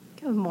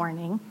Good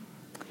morning.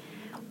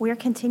 We're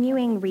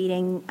continuing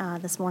reading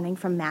this morning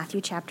from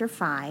Matthew chapter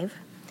 5,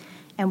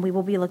 and we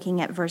will be looking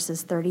at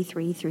verses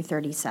 33 through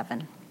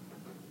 37.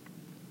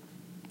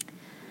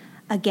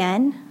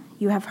 Again,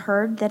 you have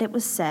heard that it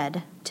was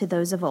said to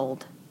those of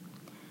old,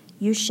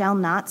 "You shall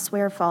not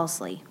swear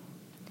falsely,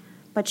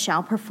 but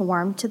shall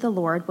perform to the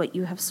Lord what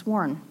you have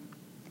sworn."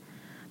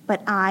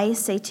 But I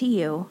say to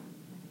you,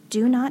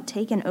 do not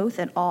take an oath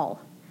at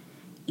all,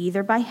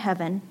 either by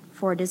heaven,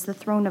 for it is the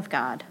throne of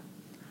God,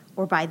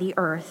 or by the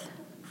earth,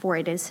 for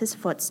it is his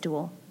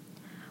footstool,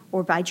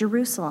 or by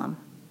Jerusalem,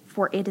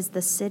 for it is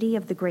the city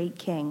of the great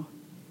King.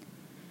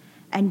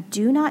 And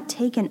do not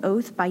take an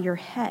oath by your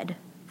head,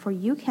 for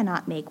you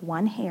cannot make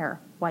one hair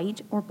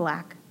white or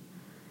black.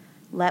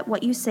 Let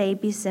what you say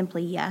be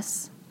simply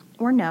yes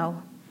or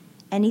no.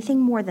 Anything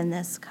more than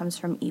this comes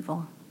from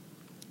evil.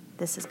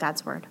 This is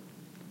God's word.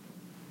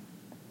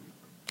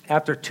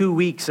 After 2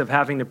 weeks of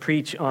having to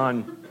preach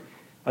on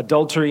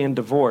adultery and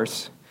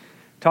divorce,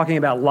 talking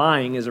about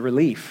lying is a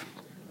relief.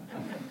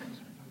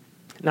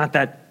 Not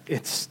that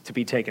it's to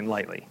be taken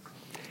lightly.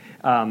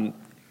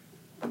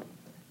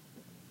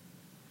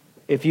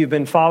 If you've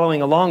been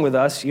following along with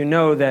us, you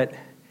know that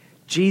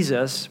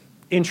Jesus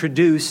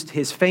introduced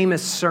his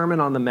famous Sermon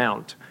on the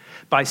Mount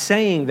by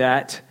saying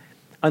that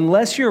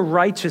unless your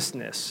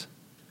righteousness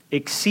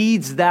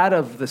exceeds that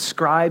of the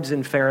scribes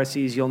and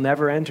Pharisees, you'll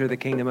never enter the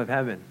kingdom of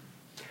heaven.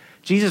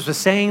 Jesus was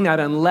saying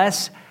that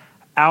unless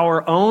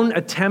our own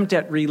attempt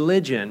at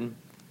religion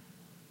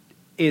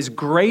is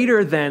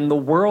greater than the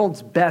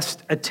world's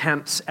best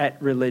attempts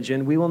at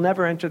religion, we will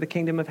never enter the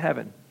kingdom of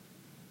heaven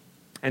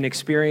and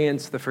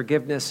experience the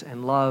forgiveness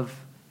and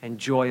love and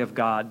joy of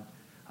God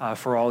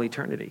for all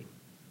eternity.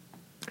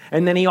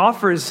 And then he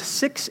offers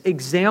 6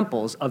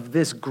 examples of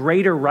this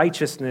greater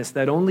righteousness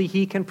that only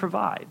he can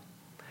provide.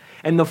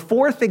 And the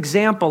 4th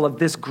example of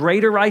this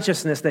greater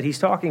righteousness that he's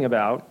talking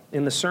about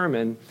in the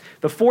sermon,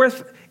 the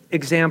 4th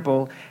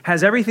example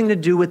has everything to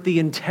do with the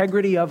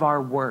integrity of our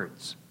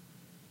words.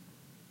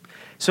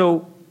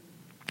 So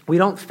we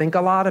don't think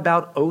a lot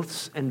about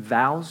oaths and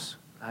vows.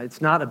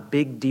 It's not a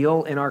big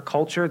deal in our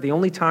culture. The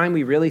only time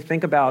we really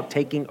think about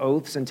taking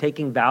oaths and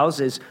taking vows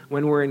is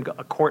when we're in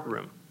a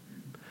courtroom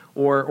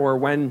or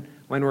when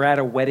we're at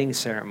a wedding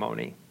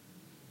ceremony.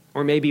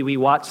 Or maybe we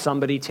watch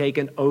somebody take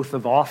an oath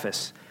of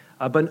office.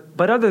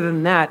 But other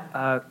than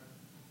that,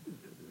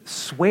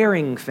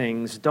 swearing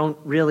things don't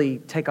really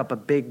take up a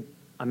big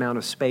amount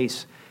of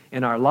space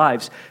in our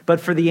lives.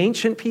 But for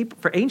ancient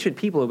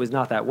people, it was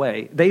not that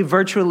way. They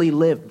virtually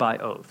lived by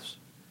oaths.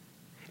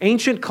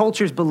 Ancient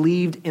cultures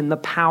believed in the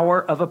power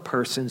of a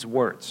person's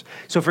words.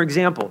 So for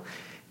example,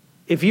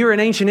 if you're an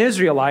ancient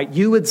Israelite,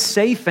 you would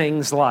say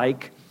things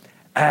like,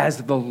 "As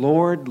the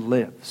Lord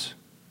lives,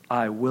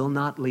 I will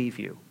not leave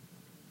you."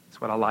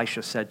 That's what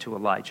Elisha said to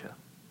Elijah.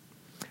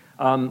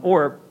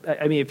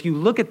 If you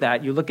look at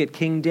that, you look at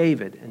King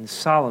David and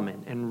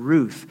Solomon and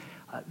Ruth,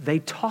 they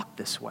talk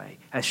this way.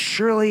 "As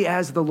surely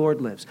as the Lord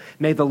lives,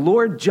 may the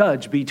Lord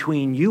judge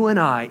between you and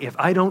I if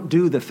I don't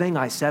do the thing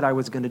I said I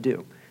was going to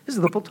do." This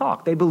is the people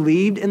talk. They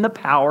believed in the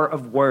power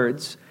of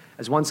words,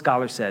 as one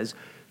scholar says,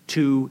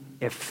 to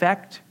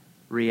effect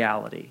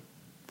reality.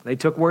 They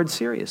took words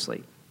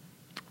seriously.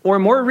 Or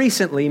more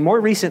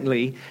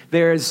recently,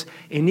 there's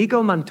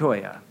Inigo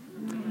Montoya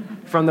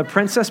from The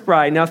Princess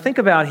Bride. Now think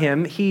about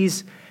him. He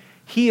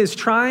is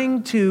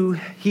trying to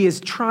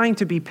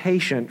be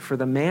patient for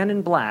the man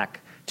in black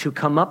to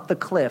come up the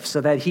cliff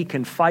so that he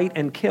can fight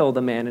and kill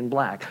the man in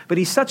black. But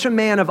he's such a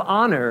man of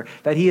honor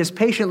that he is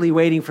patiently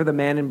waiting for the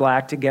man in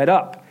black to get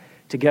up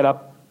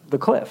the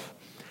cliff.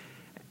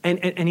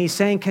 And he's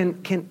saying,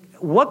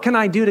 what can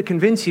I do to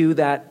convince you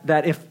that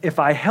if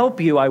I help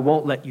you, I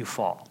won't let you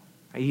fall?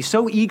 He's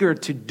so eager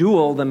to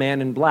duel the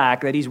man in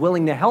black that he's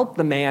willing to help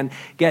the man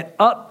get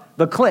up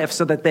the cliff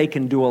so that they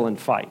can duel and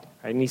fight.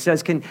 Right? And he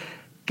says, can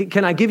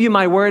I give you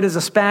my word as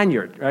a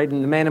Spaniard? Right?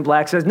 And the man in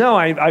black says, "No,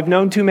 I've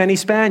known too many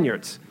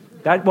Spaniards.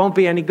 That won't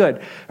be any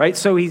good." Right?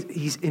 So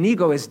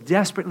Inigo is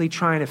desperately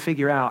trying to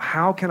figure out,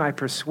 how can I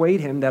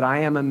persuade him that I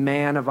am a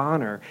man of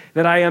honor,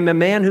 that I am a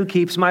man who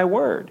keeps my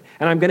word,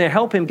 and I'm going to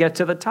help him get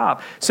to the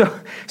top.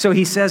 So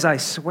he says, "I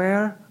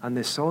swear on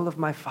the soul of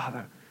my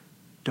father,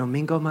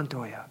 Domingo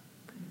Montoya,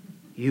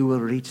 you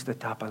will reach the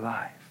top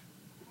alive."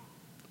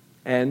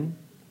 And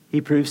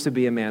he proves to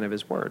be a man of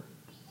his word.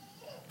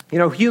 You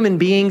know, human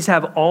beings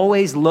have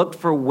always looked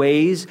for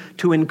ways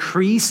to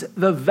increase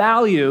the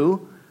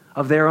value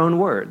of their own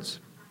words.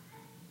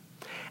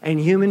 And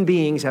human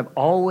beings have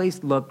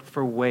always looked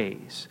for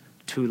ways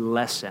to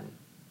lessen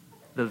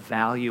the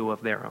value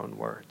of their own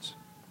words.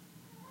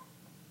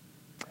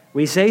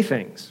 We say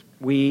things.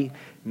 We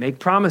make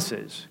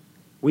promises.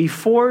 We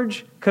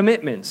forge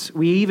commitments.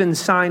 We even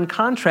sign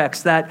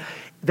contracts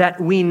that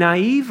we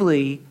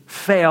naively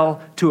fail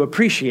to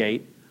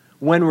appreciate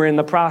when we're in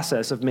the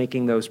process of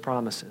making those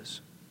promises.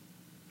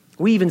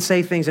 We even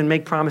say things and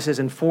make promises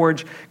and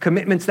forge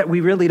commitments that we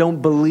really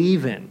don't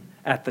believe in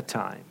at the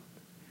time.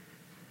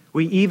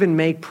 We even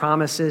make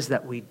promises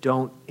that we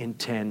don't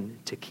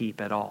intend to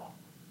keep at all.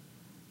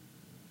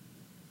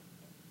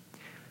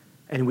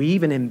 And we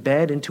even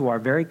embed into our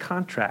very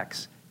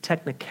contracts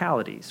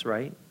technicalities,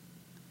 right,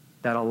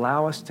 that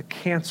allow us to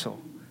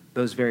cancel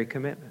those very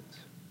commitments.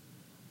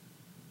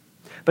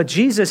 But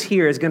Jesus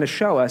here is going to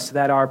show us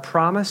that our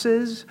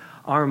promises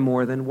are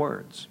more than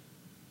words.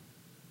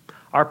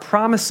 Our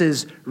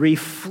promises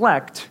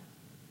reflect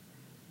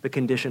the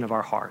condition of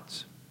our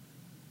hearts.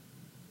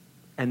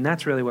 And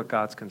that's really what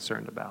God's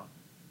concerned about.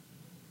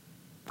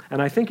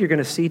 And I think you're going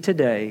to see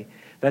today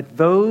that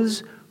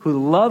those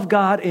who love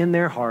God in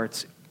their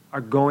hearts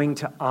are going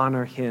to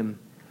honor him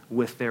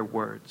with their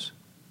words.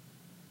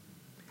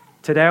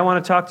 Today I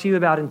want to talk to you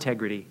about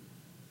integrity.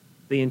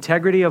 The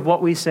integrity of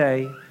what we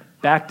say,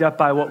 backed up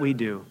by what we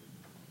do.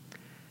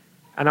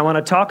 And I want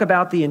to talk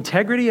about the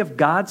integrity of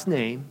God's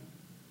name.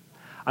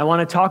 I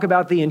want to talk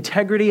about the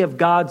integrity of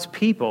God's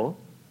people.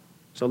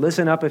 So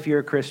listen up if you're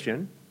a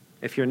Christian.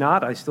 If you're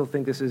not, I still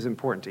think this is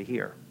important to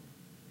hear.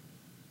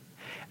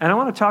 And I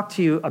want to talk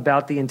to you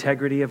about the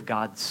integrity of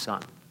God's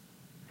Son.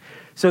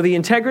 So the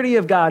integrity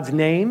of God's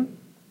name,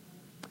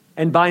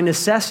 and by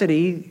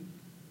necessity,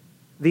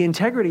 the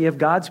integrity of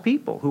God's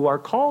people who are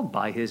called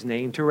by his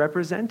name to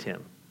represent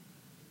him.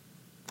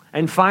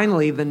 And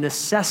finally, the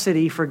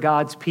necessity for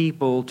God's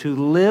people to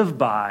live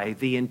by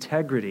the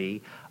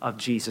integrity of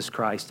Jesus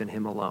Christ and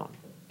him alone.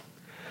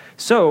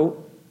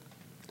 So,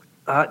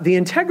 the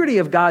integrity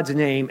of God's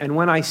name, and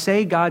when I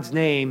say God's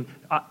name,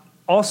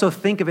 also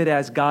think of it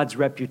as God's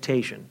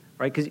reputation,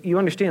 right? Because you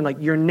understand, like,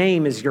 your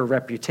name is your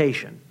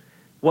reputation.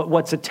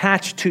 What's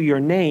attached to your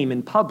name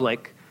in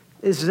public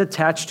is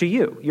attached to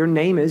you. Your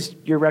name is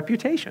your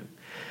reputation.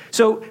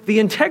 So the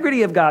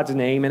integrity of God's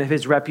name and of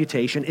his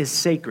reputation is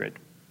sacred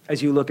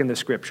as you look in the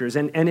scriptures.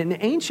 And in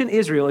ancient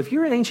Israel, if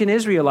you're an ancient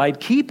Israelite,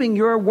 keeping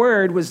your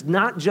word was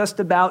not just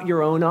about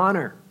your own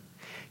honor.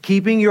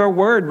 Keeping your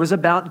word was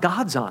about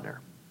God's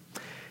honor.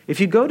 If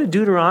you go to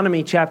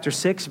Deuteronomy chapter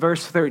 6,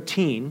 verse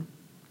 13,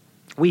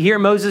 we hear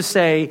Moses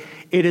say,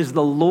 "It is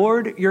the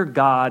Lord your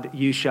God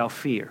you shall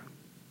fear.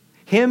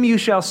 Him you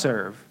shall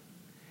serve,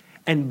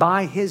 and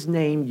by his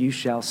name you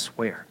shall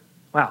swear."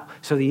 Wow.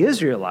 So the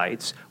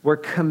Israelites were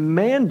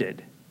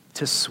commanded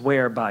to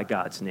swear by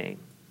God's name.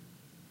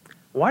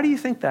 Why do you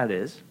think that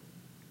is?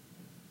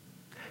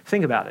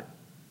 Think about it.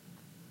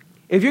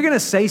 If you're going to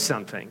say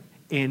something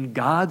in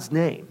God's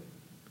name,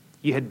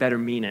 you had better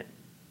mean it.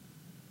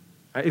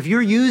 If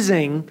you're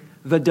using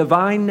the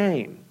divine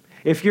name,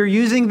 if you're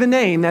using the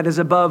name that is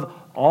above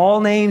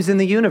all names in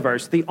the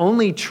universe, the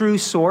only true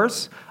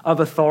source of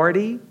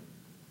authority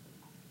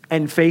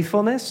and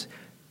faithfulness,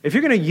 if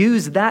you're going to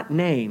use that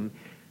name,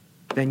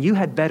 then you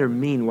had better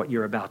mean what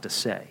you're about to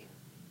say.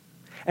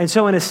 And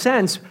so in a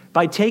sense,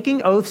 by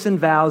taking oaths and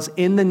vows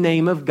in the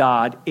name of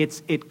God,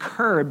 it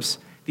curbs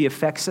the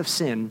effects of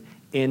sin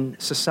in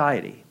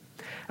society.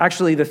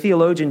 Actually, the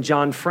theologian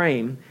John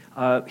Frame,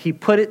 he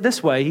put it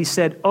this way. He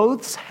said,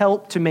 "Oaths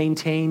help to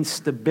maintain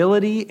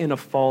stability in a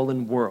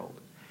fallen world."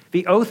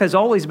 The oath has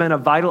always been a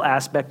vital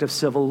aspect of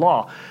civil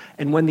law.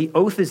 And when the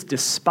oath is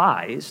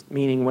despised,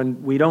 meaning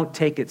when we don't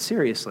take it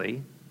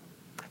seriously,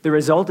 the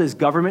result is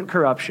government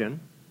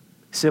corruption,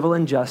 civil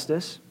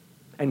injustice,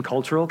 and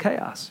cultural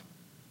chaos.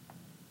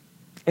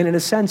 And in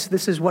a sense,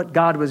 this is what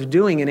God was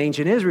doing in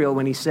ancient Israel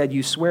when he said,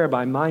 "You swear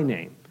by my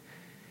name,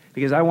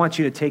 because I want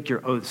you to take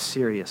your oaths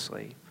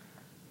seriously.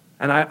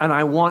 And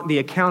I want the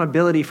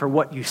accountability for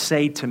what you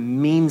say to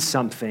mean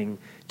something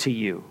to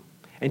you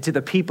and to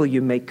the people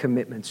you make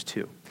commitments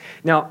to."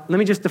 Now, let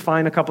me just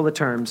define a couple of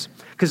terms,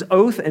 because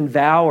oath and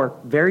vow are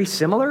very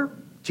similar.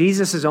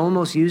 Jesus is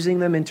almost using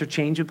them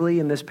interchangeably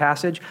in this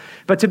passage.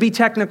 But to be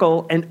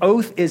technical, an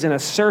oath is an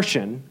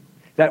assertion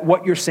that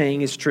what you're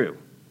saying is true.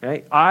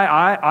 Okay?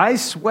 I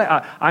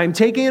swear, I'm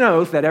taking an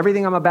oath that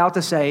everything I'm about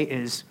to say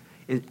is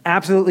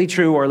absolutely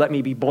true, or let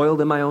me be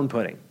boiled in my own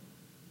pudding.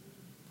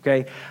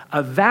 Okay?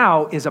 A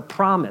vow is a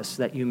promise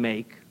that you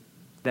make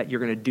that you're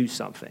going to do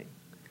something.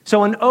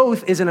 So an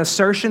oath is an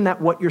assertion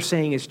that what you're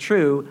saying is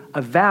true.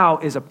 A vow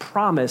is a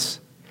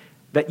promise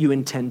that you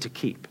intend to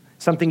keep,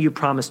 something you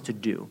promise to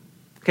do.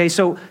 Okay,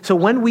 so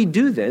when we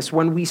do this,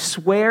 when we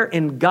swear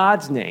in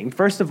God's name,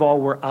 first of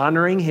all, we're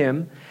honoring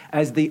him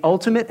as the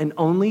ultimate and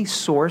only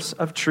source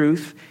of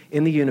truth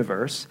in the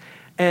universe.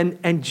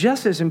 And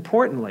just as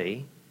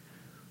importantly,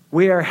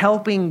 we are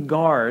helping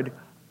guard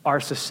our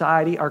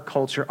society, our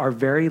culture, our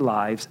very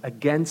lives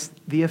against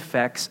the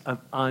effects of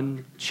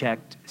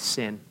unchecked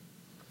sin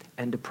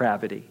and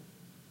depravity.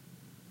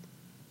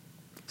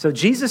 So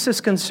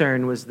Jesus'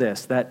 concern was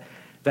this,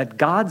 that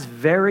God's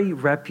very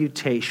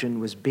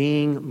reputation was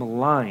being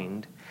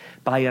maligned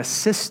by a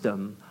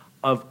system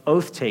of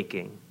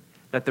oath-taking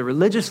that the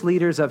religious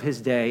leaders of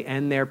his day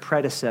and their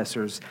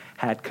predecessors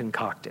had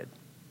concocted.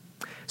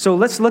 So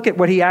let's look at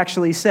what he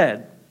actually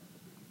said.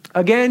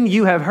 "Again,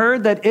 you have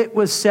heard that it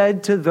was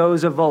said to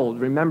those of old."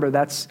 Remember,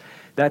 that's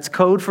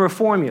code for a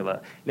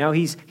formula. Now,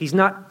 he's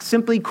not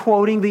simply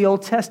quoting the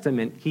Old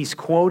Testament. He's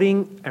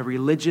quoting a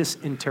religious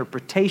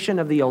interpretation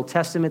of the Old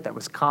Testament that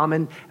was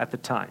common at the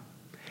time.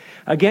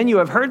 "Again, you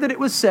have heard that it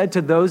was said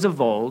to those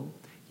of old,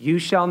 'You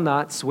shall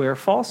not swear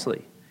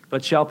falsely,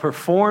 but shall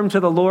perform to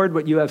the Lord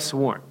what you have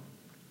sworn.'"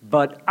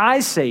 But I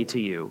say to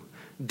you,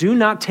 do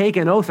not take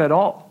an oath at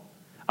all,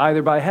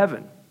 either by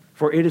heaven,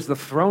 for it is the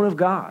throne of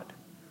God,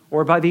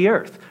 or by the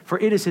earth, for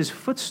it is his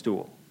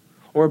footstool,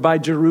 or by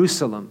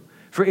Jerusalem,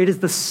 for it is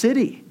the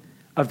city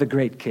of the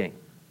great king.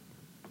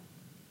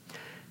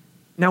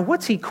 Now,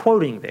 what's he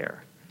quoting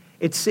there?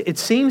 It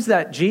seems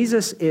that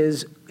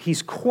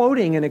he's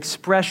quoting an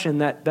expression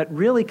that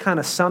really kind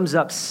of sums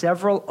up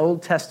several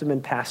Old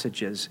Testament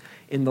passages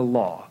in the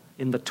law,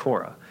 in the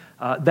Torah,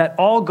 that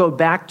all go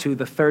back to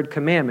the third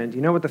commandment.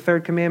 You know what the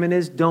third commandment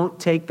is? Don't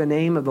take the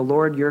name of the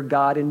Lord your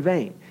God in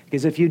vain.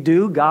 Because if you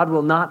do, God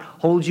will not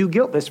hold you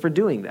guiltless for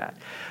doing that.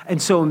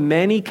 And so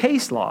many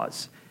case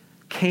laws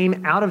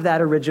came out of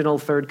that original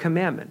third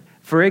commandment.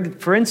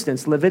 For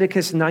instance,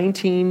 Leviticus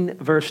 19,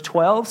 verse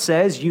 12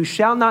 says, you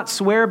shall not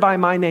swear by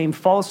my name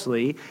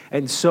falsely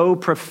and so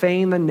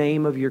profane the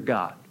name of your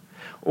God.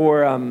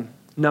 Or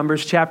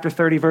Numbers chapter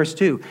 30, verse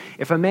 2,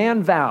 if a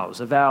man vows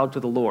a vow to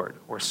the Lord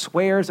or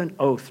swears an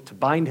oath to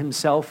bind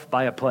himself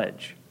by a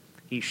pledge,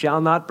 he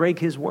shall not break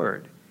his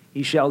word.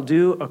 He shall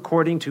do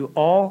according to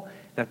all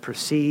that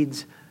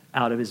proceeds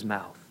out of his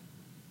mouth.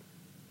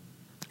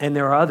 And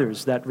there are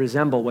others that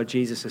resemble what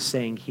Jesus is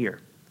saying here.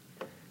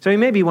 So you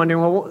may be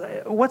wondering,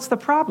 well, what's the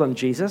problem,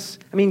 Jesus?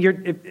 I mean,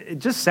 it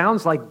just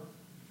sounds like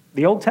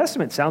the Old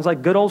Testament, sounds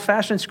like good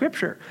old-fashioned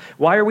Scripture.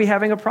 Why are we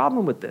having a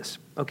problem with this?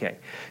 Okay,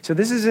 so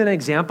this is an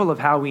example of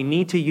how we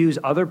need to use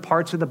other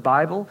parts of the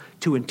Bible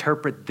to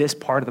interpret this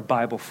part of the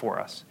Bible for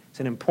us. It's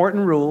an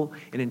important rule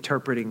in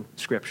interpreting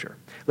Scripture.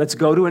 Let's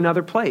go to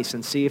another place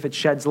and see if it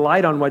sheds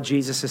light on what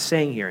Jesus is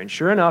saying here. And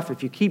sure enough,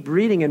 if you keep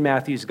reading in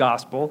Matthew's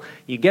Gospel,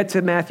 you get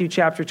to Matthew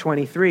chapter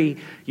 23,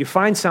 you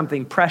find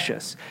something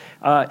precious.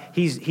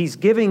 He's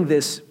giving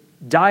this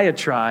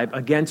diatribe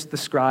against the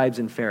scribes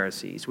and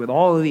Pharisees with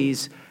all of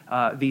these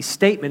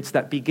statements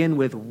that begin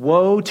with,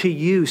 woe to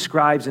you,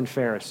 scribes and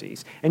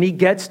Pharisees. And he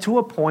gets to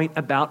a point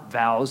about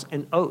vows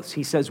and oaths.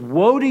 He says,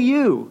 woe to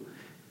you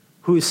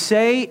who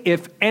say,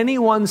 if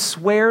anyone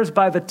swears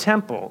by the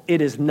temple,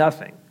 it is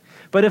nothing.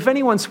 But if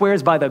anyone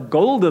swears by the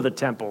gold of the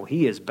temple,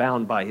 he is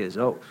bound by his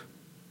oath.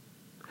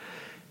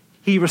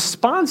 He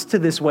responds to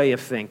this way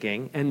of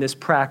thinking and this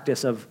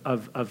practice of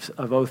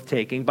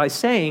oath-taking by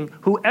saying,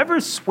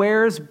 whoever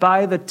swears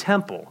by the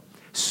temple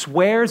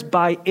swears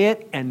by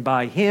it and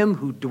by him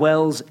who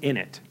dwells in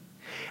it.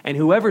 And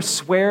whoever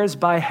swears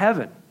by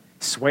heaven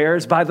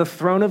swears by the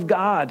throne of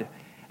God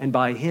and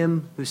by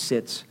him who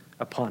sits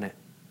upon it.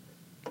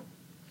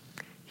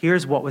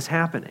 Here's what was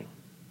happening.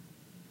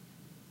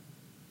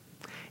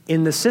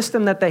 In the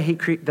system that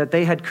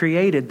they had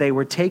created, they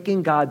were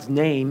taking God's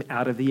name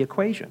out of the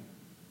equation.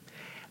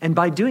 And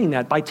by doing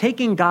that, by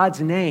taking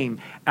God's name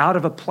out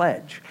of a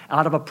pledge,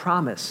 out of a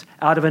promise,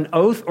 out of an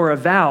oath or a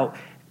vow,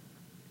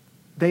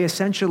 they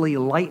essentially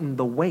lightened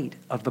the weight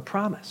of the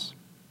promise.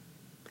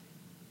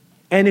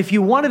 And if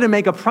you wanted to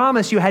make a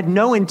promise you had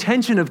no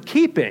intention of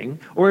keeping,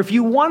 or if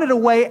you wanted a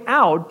way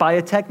out by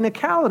a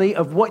technicality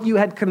of what you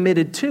had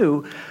committed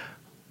to,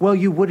 well,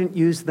 you wouldn't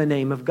use the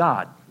name of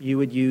God. You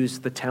would use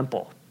the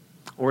temple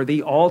or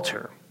the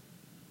altar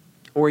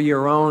or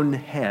your own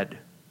head.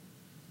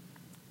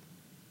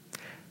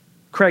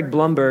 Craig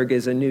Blumberg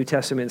is a New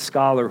Testament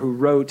scholar who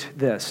wrote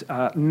this.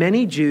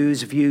 Many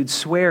Jews viewed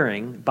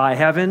swearing by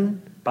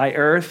heaven, by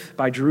earth,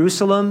 by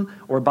Jerusalem,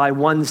 or by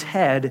one's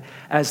head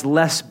as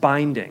less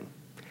binding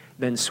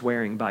than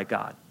swearing by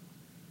God.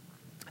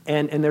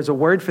 And there's a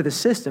word for the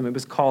system. It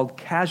was called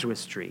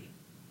casuistry.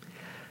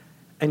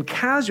 And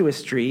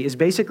casuistry is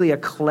basically a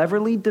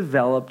cleverly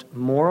developed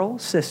moral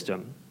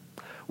system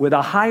with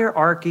a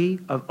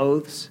hierarchy of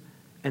oaths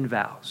and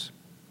vows.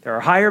 There are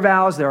higher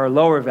vows, there are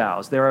lower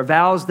vows. There are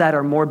vows that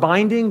are more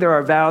binding, there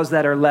are vows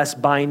that are less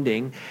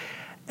binding.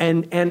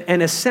 And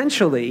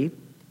essentially,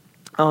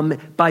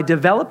 by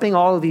developing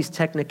all of these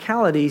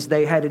technicalities,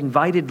 they had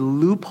invited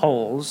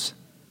loopholes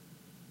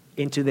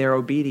into their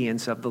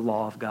obedience of the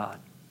law of God.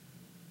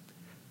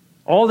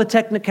 All the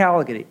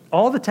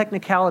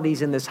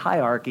technicalities in this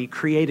hierarchy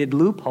created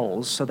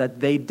loopholes so that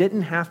they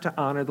didn't have to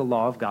honor the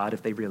law of God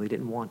if they really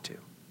didn't want to.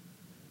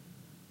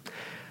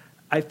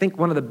 I think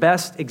one of the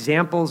best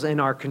examples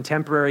in our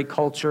contemporary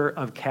culture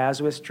of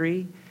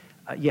casuistry,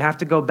 you have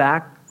to go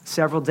back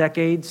several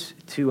decades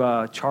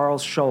to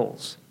Charles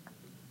Schulz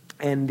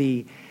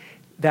and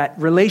that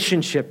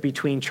relationship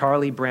between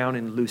Charlie Brown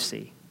and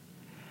Lucy.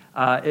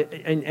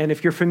 And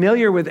if you're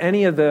familiar with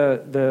any of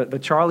the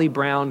Charlie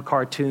Brown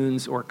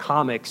cartoons or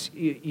comics,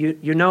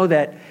 you know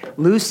that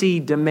Lucy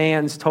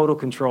demands total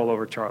control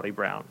over Charlie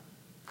Brown.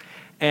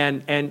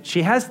 And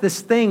she has this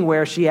thing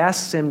where she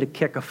asks him to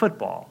kick a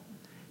football,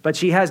 but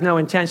she has no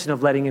intention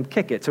of letting him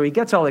kick it. So he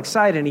gets all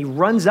excited and he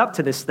runs up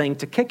to this thing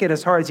to kick it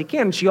as hard as he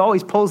can. And she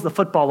always pulls the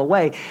football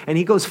away and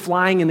he goes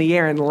flying in the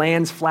air and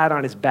lands flat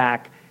on his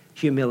back,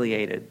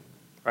 humiliated,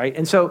 right?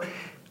 And so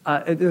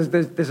there's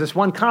this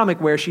one comic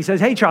where she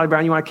says, hey, Charlie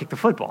Brown, you want to kick the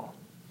football?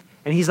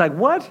 And he's like,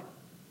 what?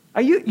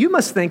 You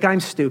must think I'm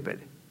stupid.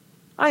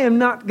 I am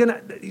not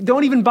gonna,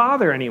 don't even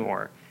bother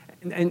anymore.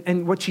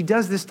 And what she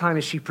does this time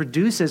is she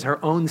produces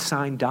her own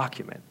signed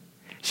document.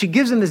 She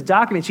gives him this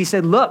document. She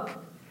said, look,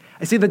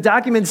 I see the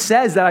document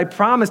says that I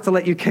promised to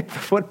let you kick the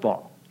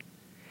football.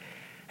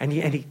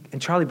 And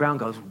Charlie Brown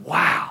goes,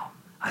 wow,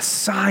 a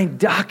signed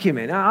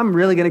document. I'm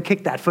really going to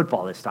kick that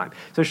football this time.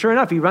 So sure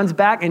enough, he runs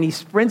back and he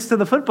sprints to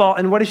the football,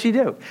 and what does she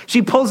do?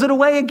 She pulls it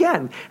away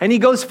again. And he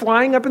goes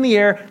flying up in the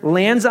air,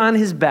 lands on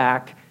his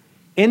back,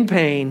 in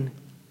pain,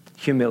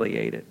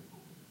 humiliated.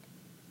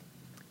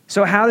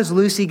 So how does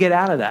Lucy get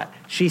out of that?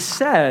 She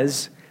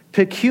says,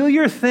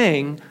 peculiar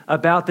thing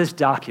about this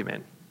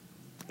document,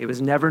 it was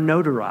never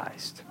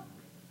notarized.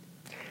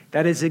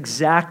 That is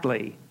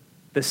exactly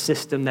the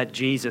system that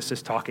Jesus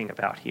is talking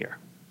about here.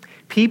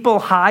 People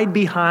hide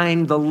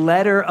behind the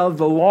letter of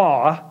the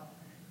law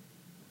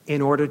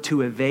in order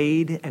to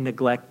evade and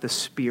neglect the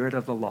spirit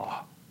of the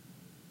law.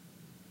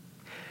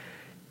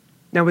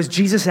 Now, was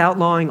Jesus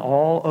outlawing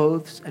all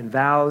oaths and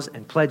vows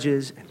and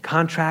pledges and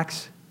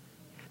contracts?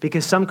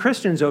 Because some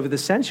Christians over the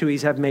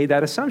centuries have made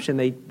that assumption.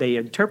 They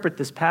interpret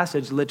this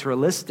passage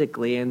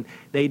literalistically, and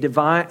they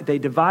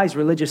devise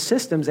religious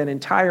systems and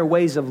entire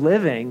ways of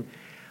living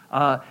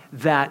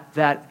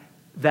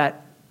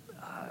that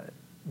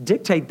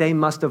dictate they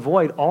must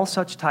avoid all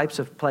such types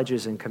of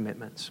pledges and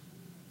commitments.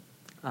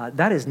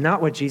 That is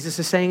not what Jesus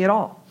is saying at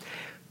all.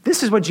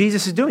 This is what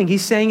Jesus is doing.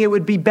 He's saying it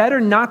would be better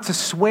not to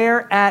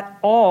swear at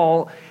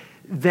all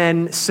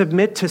than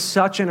submit to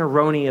such an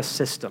erroneous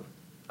system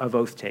of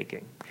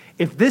oath-taking.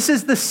 If this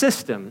is the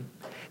system,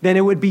 then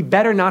it would be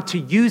better not to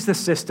use the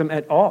system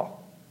at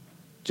all.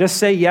 Just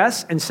say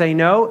yes and say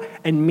no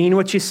and mean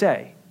what you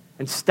say.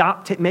 And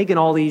stop making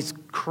all these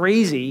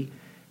crazy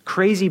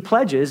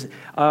pledges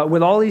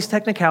with all these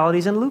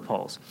technicalities and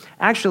loopholes.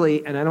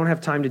 Actually, and I don't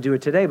have time to do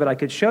it today, but I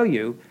could show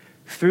you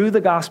through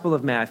the Gospel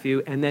of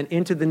Matthew and then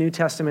into the New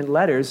Testament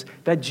letters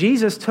that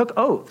Jesus took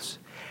oaths,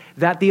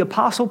 that the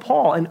Apostle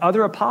Paul and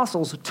other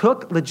apostles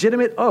took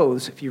legitimate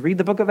oaths. If you read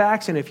the book of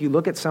Acts and if you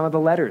look at some of the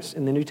letters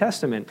in the New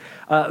Testament,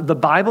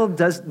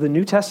 the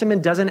New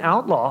Testament doesn't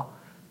outlaw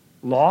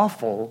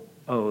lawful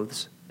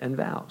oaths and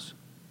vows.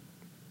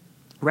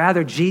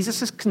 Rather,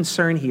 Jesus'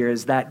 concern here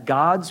is that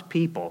God's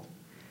people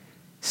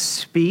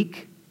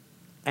speak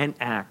and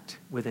act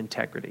with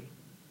integrity.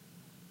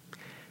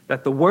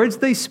 That the words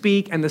they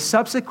speak and the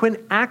subsequent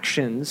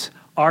actions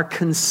are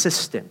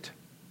consistent.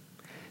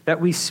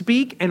 That we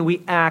speak and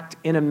we act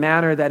in a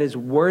manner that is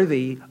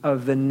worthy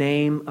of the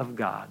name of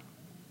God.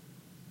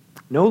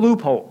 No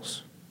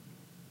loopholes.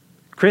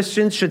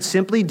 Christians should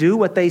simply do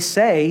what they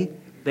say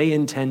they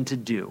intend to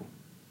do.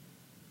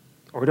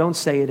 Or don't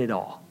say it at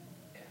all.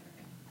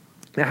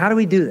 Now, how do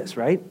we do this,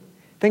 right?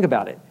 Think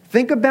about it.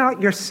 Think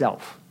about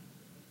yourself.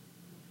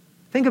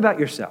 Think about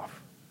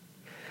yourself.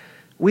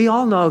 We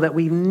all know that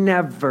we've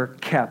never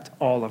kept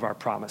all of our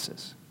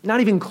promises.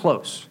 Not even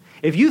close.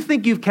 If you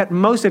think you've kept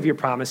most of your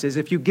promises,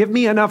 if you give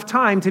me enough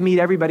time to meet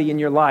everybody in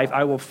your life,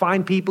 I will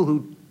find people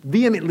who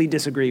vehemently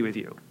disagree with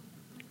you.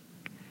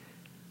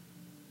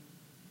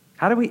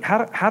 How do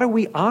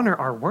we honor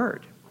our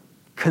word?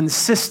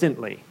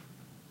 Consistently.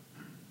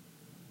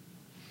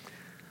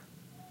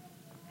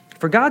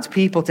 For God's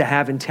people to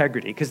have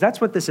integrity, because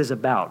that's what this is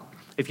about.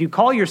 If you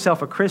call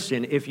yourself a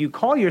Christian, if you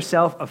call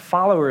yourself a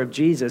follower of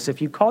Jesus,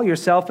 if you call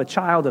yourself a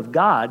child of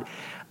God,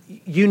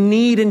 you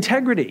need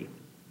integrity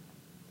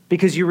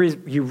because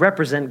you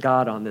represent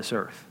God on this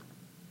earth.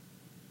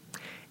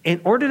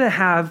 In order to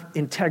have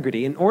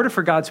integrity, in order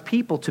for God's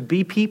people to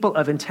be people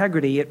of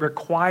integrity, it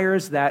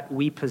requires that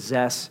we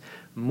possess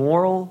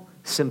moral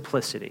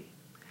simplicity.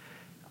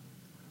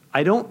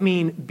 I don't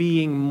mean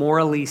being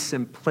morally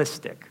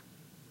simplistic.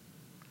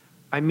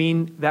 I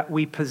mean that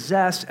we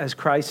possess, as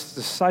Christ's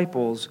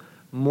disciples,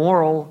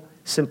 moral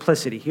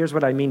simplicity. Here's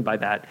what I mean by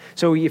that.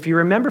 So if you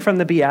remember from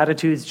the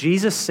Beatitudes,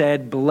 Jesus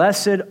said,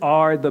 "Blessed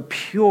are the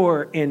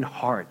pure in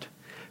heart,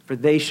 for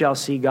they shall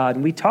see God."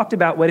 And we talked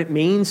about what it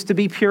means to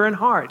be pure in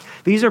heart.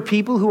 These are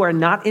people who are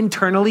not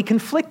internally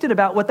conflicted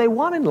about what they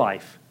want in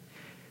life.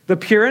 The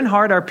pure in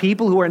heart are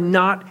people who are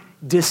not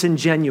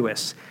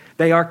disingenuous.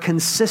 They are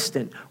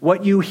consistent.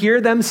 What you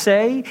hear them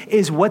say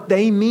is what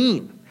they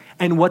mean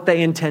and what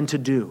they intend to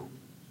do.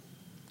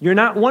 You're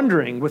not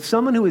wondering, with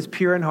someone who is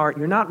pure in heart,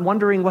 you're not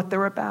wondering what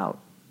they're about.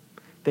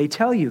 They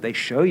tell you, they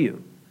show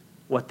you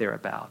what they're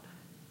about.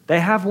 They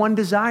have one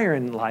desire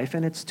in life,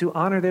 and it's to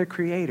honor their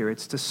Creator.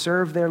 It's to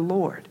serve their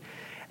Lord.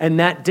 And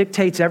that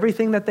dictates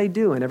everything that they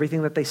do and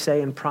everything that they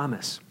say and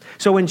promise.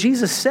 So when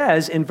Jesus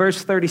says in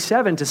verse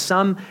 37, to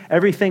sum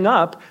everything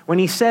up, when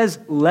he says,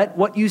 let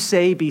what you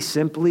say be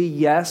simply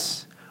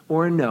yes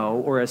or no,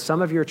 or as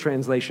some of your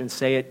translations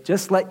say it,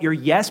 just let your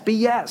yes be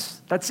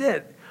yes. That's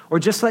it. Or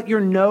just let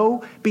your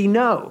no be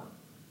no.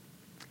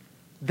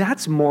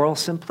 That's moral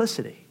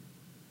simplicity.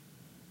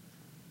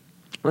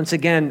 Once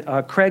again,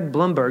 Craig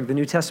Blumberg, the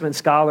New Testament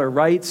scholar,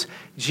 writes,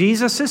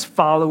 Jesus'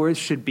 followers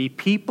should be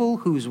people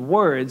whose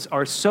words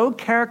are so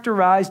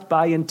characterized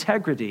by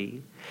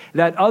integrity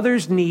that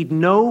others need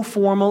no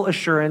formal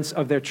assurance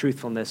of their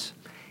truthfulness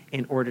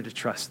in order to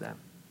trust them.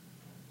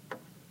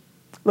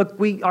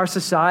 Look, our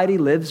society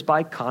lives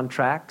by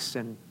contracts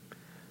and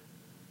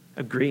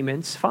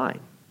agreements,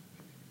 fine.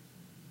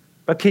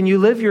 But can you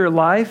live your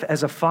life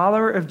as a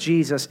follower of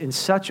Jesus in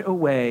such a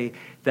way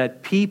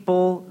that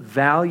people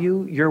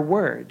value your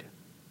word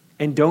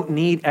and don't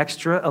need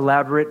extra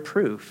elaborate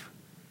proof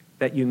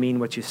that you mean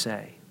what you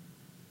say?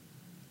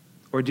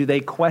 Or do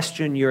they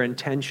question your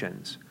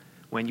intentions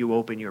when you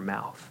open your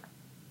mouth?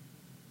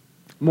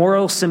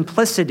 Moral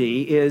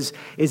simplicity is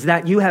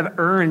that you have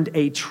earned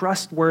a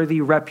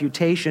trustworthy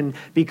reputation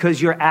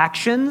because your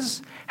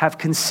actions have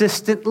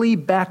consistently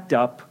backed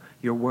up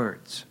your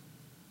words.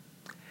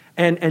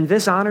 And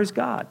this honors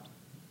God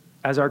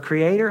as our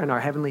Creator and our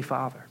Heavenly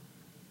Father,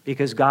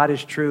 because God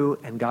is true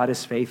and God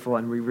is faithful,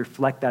 and we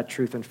reflect that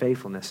truth and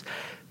faithfulness.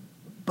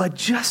 But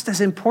just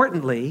as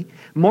importantly,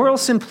 moral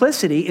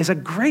simplicity is a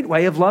great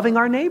way of loving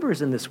our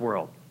neighbors in this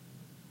world,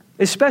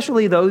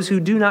 especially those who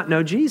do not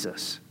know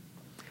Jesus.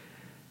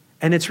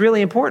 And it's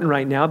really important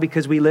right now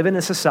because we live in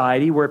a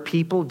society where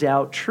people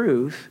doubt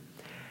truth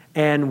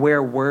and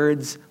where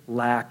words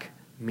lack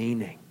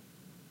meaning.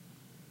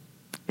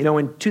 You know,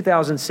 in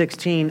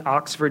 2016,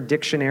 Oxford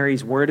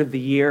Dictionary's word of the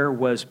year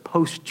was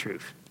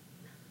post-truth.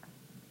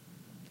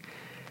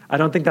 I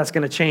don't think that's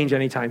going to change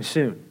anytime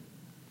soon.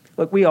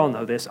 Look, we all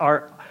know this.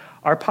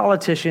 Our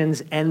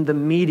politicians and the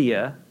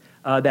media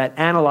that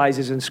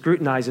analyzes and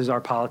scrutinizes our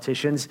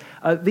politicians,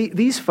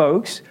 these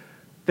folks,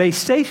 they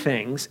say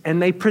things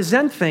and they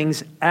present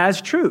things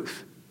as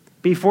truth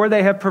before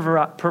they have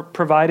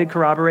provided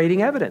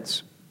corroborating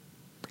evidence.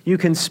 You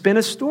can spin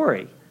a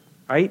story,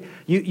 right?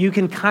 You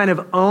can kind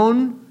of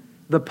own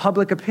the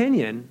public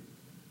opinion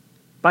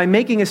by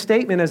making a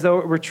statement as though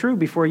it were true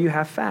before you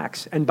have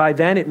facts. And by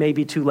then, it may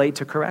be too late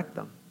to correct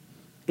them,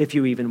 if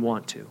you even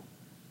want to.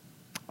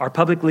 Our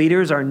public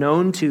leaders are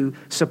known to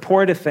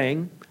support a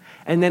thing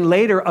and then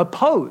later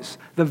oppose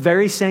the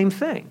very same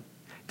thing,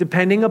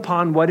 depending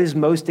upon what is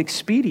most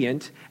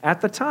expedient at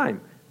the time.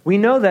 We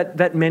know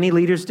that many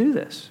leaders do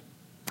this.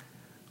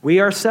 We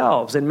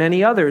ourselves and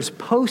many others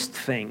post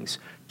things,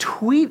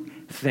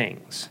 tweet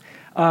things,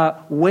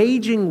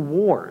 waging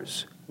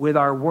wars with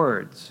our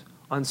words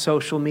on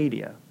social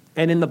media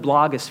and in the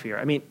blogosphere.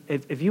 I mean,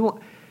 if you,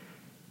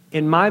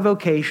 in my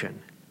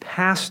vocation,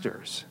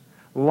 pastors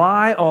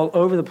lie all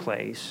over the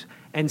place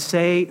and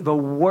say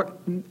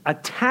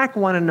attack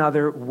one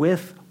another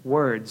with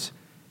words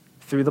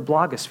through the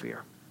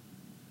blogosphere.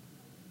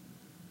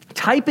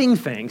 Typing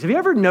things. Have you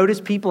ever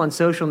noticed people on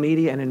social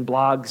media and in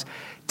blogs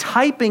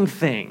typing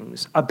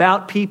things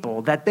about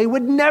people that they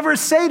would never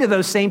say to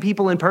those same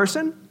people in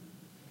person?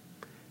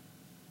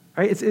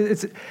 Right?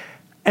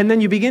 And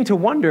then you begin to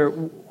wonder,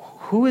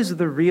 who is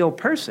the real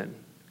person?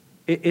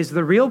 Is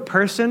the real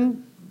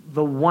person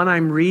the one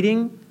I'm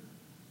reading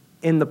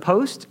in the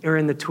post or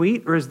in the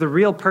tweet, or is the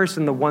real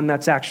person the one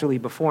that's actually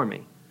before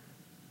me?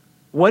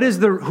 Who is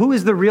the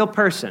real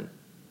person?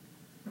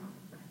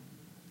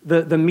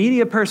 The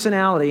media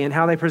personality and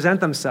how they present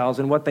themselves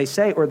and what they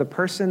say, or the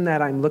person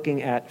that I'm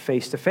looking at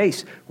face to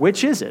face?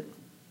 Which is it?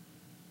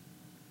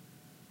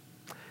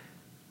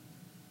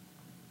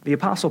 The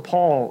Apostle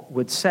Paul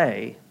would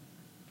say,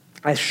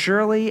 as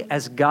surely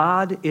as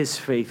God is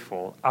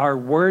faithful, our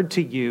word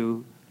to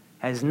you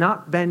has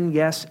not been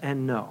yes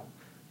and no.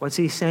 What's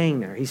he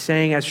saying there? He's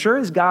saying, as sure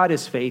as God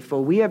is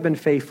faithful, we have been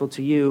faithful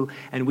to you,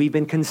 and we've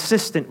been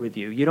consistent with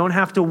you. You don't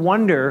have to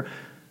wonder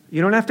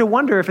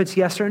if it's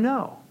yes or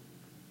no.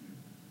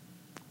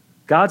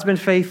 God's been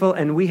faithful,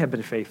 and we have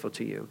been faithful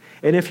to you.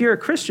 And if you're a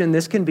Christian,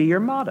 this can be your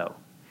motto.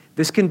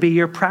 This can be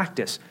your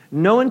practice.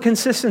 No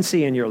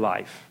inconsistency in your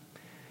life.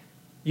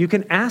 You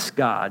can ask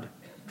God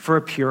for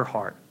a pure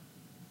heart.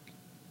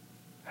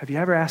 Have you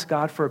ever asked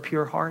God for a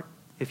pure heart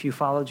if you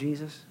follow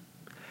Jesus?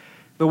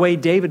 The way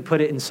David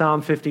put it in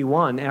Psalm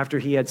 51 after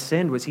he had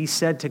sinned was he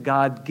said to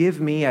God, give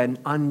me an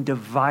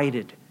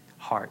undivided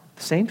heart.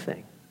 Same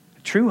thing,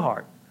 a true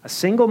heart, a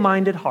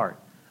single-minded heart,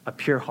 a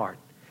pure heart.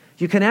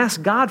 You can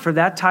ask God for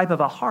that type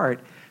of a heart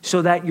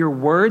so that your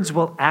words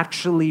will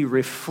actually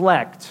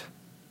reflect,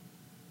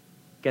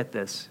 get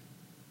this,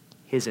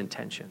 his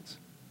intentions.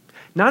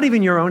 Not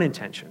even your own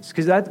intentions,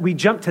 because we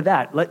jump to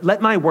that.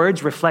 Let my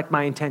words reflect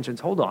my intentions.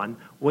 Hold on,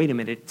 wait a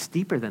minute, it's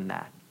deeper than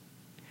that.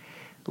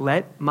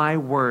 Let my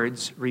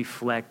words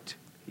reflect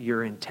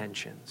your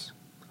intentions,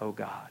 oh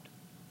God.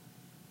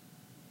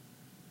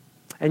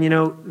 And you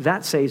know,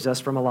 that saves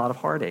us from a lot of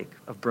heartache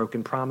of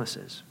broken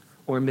promises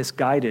or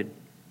misguided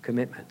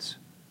commitments,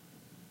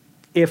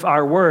 if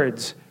our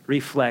words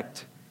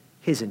reflect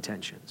his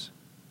intentions.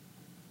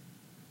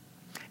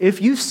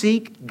 If you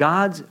seek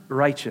God's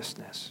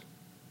righteousness,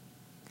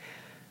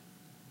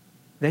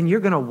 then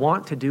you're going to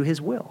want to do his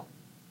will.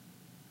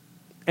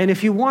 And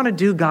if you want to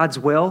do God's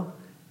will,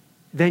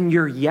 then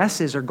your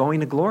yeses are going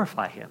to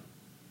glorify him.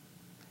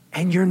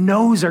 And your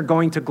no's are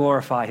going to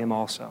glorify him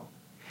also.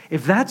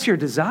 If that's your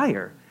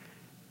desire,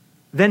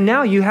 then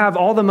now you have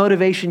all the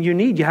motivation you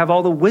need. You have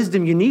all the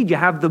wisdom you need. You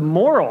have the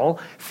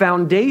moral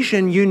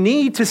foundation you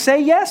need to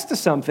say yes to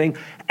something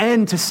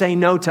and to say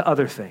no to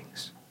other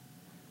things.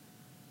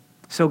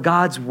 So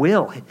God's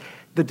will,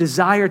 the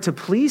desire to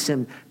please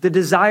him, the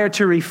desire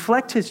to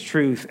reflect his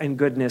truth and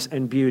goodness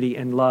and beauty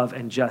and love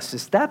and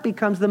justice. That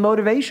becomes the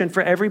motivation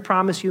for every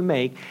promise you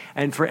make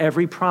and for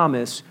every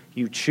promise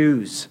you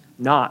choose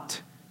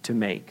not to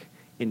make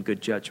in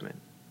good judgment.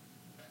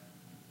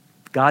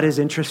 God is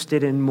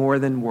interested in more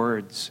than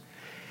words.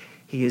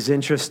 He is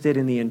interested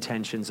in the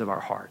intentions of our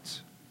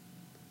hearts.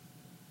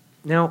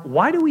 Now,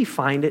 why do we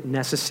find it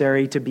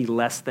necessary to be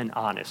less than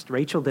honest?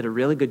 Rachel did a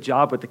really good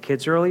job with the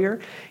kids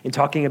earlier in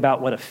talking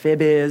about what a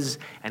fib is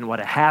and what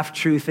a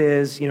half-truth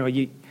is.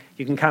 You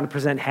can kind of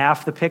present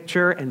half the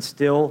picture and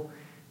still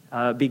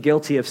be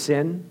guilty of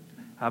sin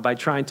by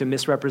trying to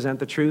misrepresent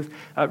the truth.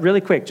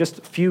 Really quick, just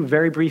a few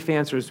very brief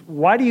answers.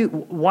 Why do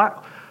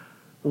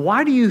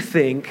you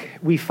think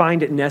we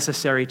find it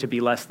necessary to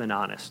be less than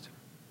honest?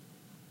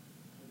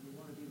 We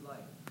want to be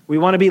liked. We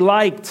want to be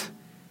liked.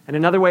 And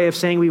another way of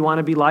saying we want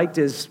to be liked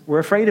is we're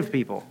afraid of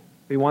people.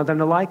 We want them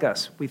to like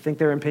us. We think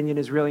their opinion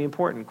is really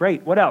important.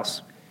 Great. What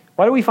else?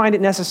 Why do we find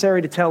it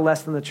necessary to tell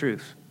less than the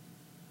truth?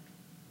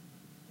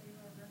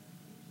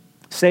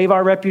 Save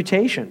our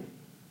reputation.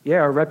 Yeah,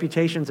 our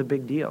reputation's a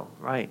big deal.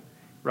 Right.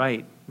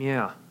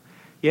 Yeah.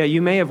 Yeah,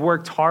 you may have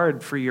worked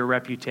hard for your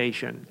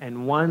reputation,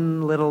 and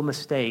one little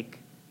mistake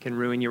can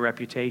ruin your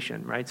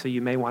reputation, right? So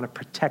you may want to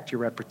protect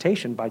your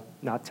reputation by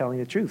not telling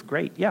the truth.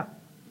 Great. Yeah.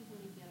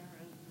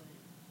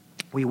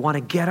 We want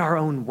to get our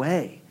own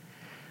way.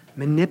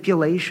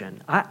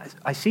 Manipulation.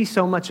 I see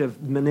so much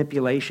of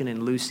manipulation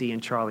in Lucy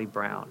and Charlie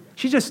Brown.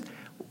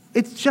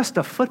 It's just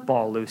a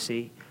football,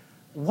 Lucy.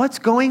 What's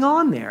going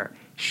on there?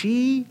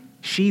 She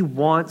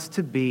wants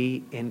to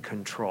be in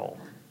control.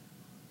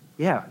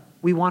 Yeah,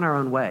 we want our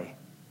own way.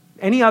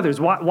 Any others?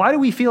 Why do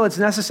we feel it's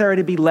necessary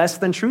to be less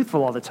than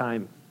truthful all the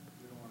time?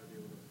 We don't want to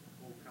deal with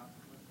the whole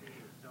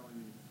consequences of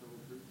telling the total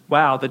truth.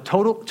 Wow, the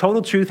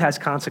total truth has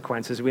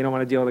consequences. We don't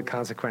want to deal with the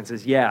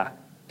consequences. Yeah,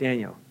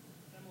 Daniel.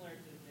 Similar to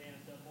Dan,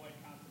 to avoid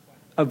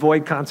consequences.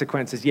 Avoid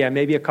consequences. Yeah,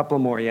 maybe a couple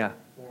more, yeah.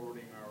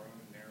 Forwarding our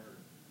own narrative.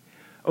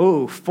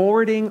 Oh,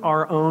 forwarding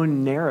our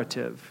own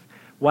narrative.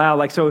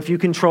 Wow, so if you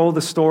control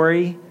the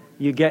story,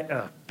 you get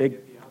a big,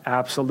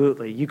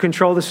 absolutely. You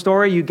control the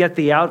story, you get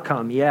the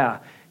outcome, yeah.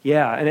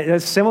 And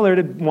it's similar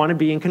to wanting to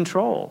be in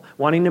control,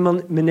 wanting to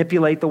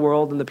manipulate the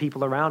world and the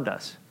people around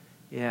us.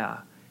 Yeah.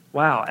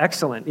 Wow,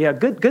 excellent. Yeah,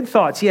 good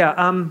thoughts. Yeah.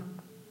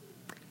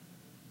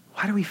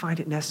 Why do we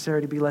find it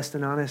necessary to be less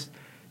than honest?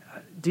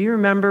 Do you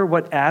remember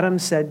what Adam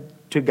said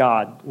to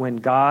God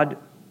when Adam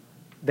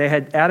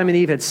and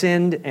Eve had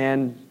sinned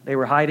and they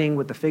were hiding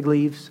with the fig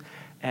leaves,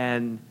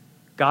 and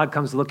God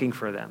comes looking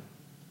for them?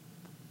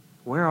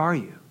 Where are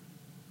you?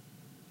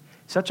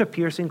 Such a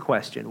piercing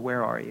question.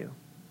 Where are you?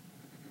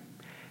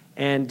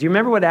 And do you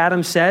remember what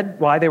Adam said,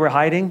 why they were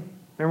hiding?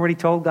 Remember what he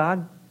told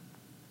God?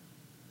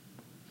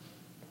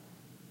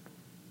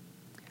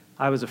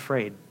 I was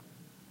afraid.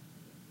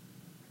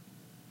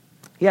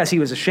 Yes, he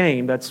was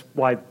ashamed. That's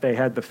why they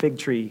had the fig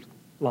tree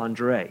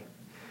lingerie.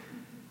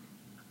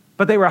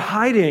 But they were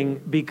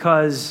hiding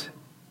because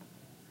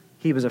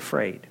he was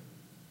afraid.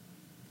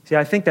 See,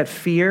 I think that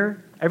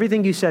fear,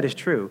 everything you said is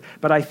true,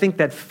 but I think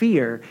that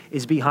fear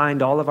is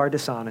behind all of our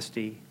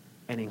dishonesty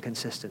and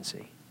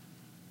inconsistency.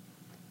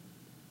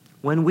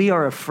 When we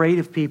are afraid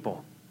of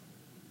people,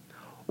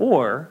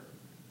 or,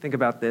 think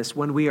about this,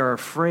 when we are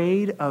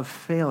afraid of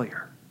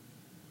failure,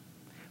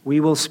 we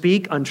will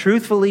speak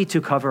untruthfully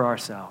to cover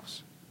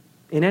ourselves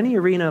in any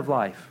arena of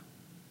life.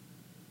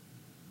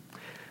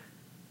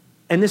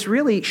 And this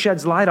really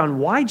sheds light on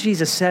why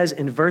Jesus says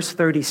in verse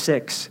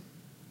 36,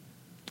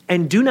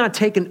 and do not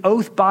take an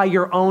oath by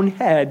your own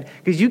head,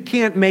 because you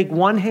can't make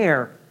one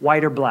hair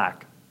white or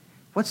black.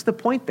 What's the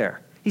point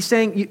there? He's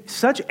saying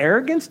such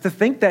arrogance to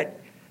think that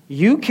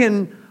you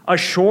can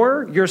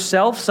assure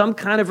yourself some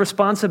kind of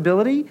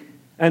responsibility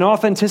and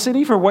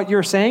authenticity for what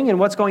you're saying and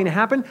what's going to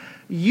happen.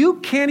 You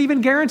can't even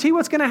guarantee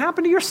what's going to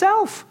happen to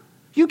yourself.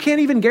 You can't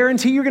even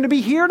guarantee you're going to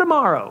be here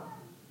tomorrow.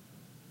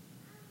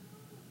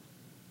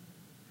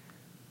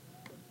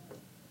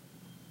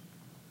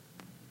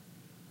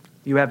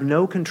 You have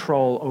no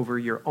control over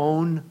your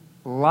own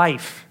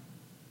life.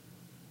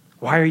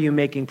 Why are you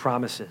making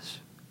promises?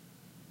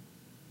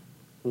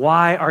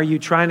 Why are you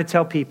trying to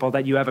tell people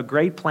that you have a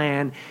great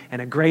plan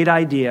and a great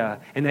idea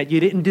and that you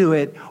didn't do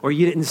it or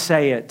you didn't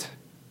say it?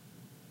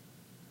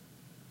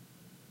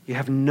 You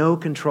have no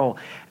control.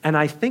 And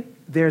I think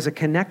there's a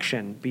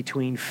connection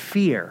between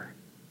fear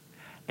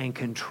and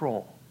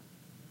control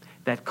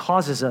that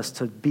causes us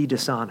to be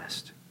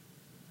dishonest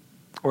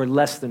or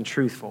less than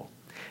truthful.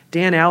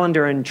 Dan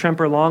Allender and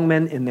Tremper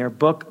Longman, in their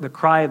book, The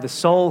Cry of the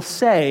Soul,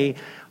 say,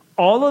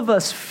 all of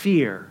us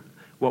fear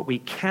what we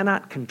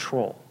cannot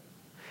control.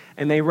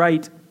 And they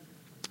write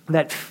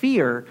that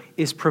fear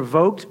is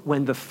provoked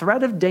when the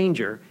threat of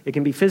danger, it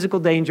can be physical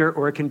danger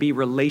or it can be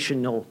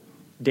relational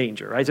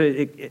danger, right? So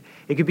it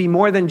could be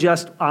more than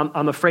just,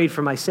 I'm afraid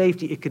for my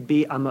safety. It could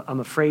be, I'm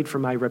afraid for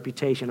my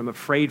reputation. I'm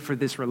afraid for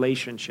this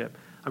relationship.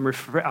 I'm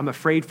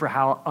afraid for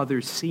how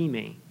others see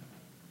me.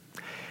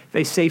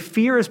 They say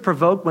fear is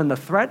provoked when the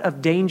threat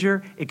of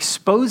danger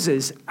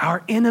exposes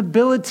our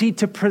inability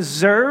to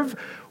preserve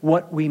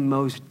what we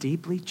most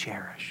deeply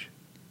cherish.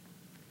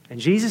 And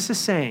Jesus is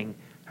saying,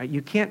 right,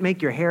 you can't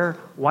make your hair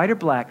white or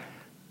black.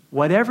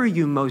 Whatever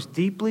you most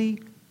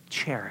deeply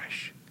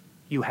cherish,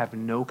 you have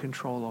no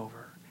control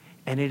over.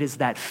 And it is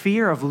that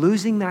fear of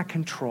losing that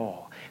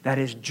control that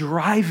is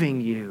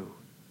driving you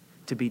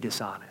to be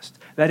dishonest,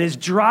 that is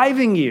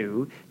driving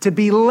you to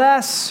be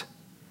less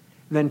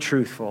than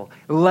truthful,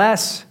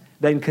 less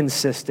than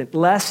consistent,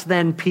 less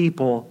than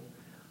people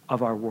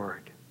of our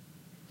word.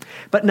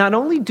 But not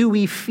only do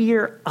we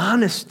fear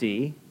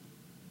honesty,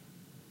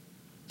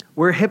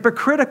 we're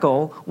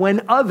hypocritical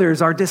when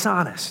others are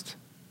dishonest.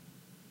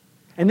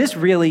 And this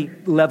really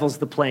levels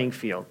the playing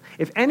field.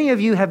 If any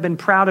of you have been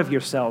proud of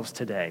yourselves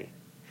today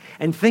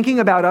and thinking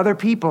about other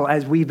people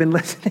as we've been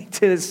listening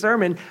to this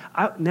sermon,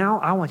 now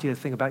I want you to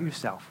think about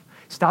yourself.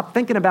 Stop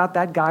thinking about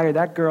that guy or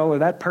that girl or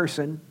that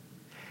person.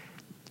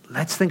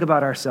 Let's think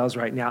about ourselves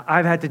right now.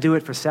 I've had to do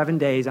it for 7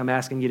 days. I'm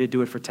asking you to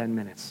do it for 10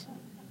 minutes.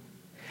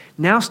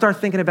 Now start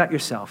thinking about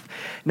yourself.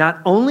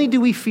 Not only do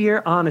we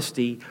fear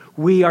honesty,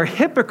 we are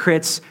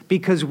hypocrites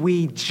because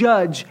we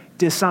judge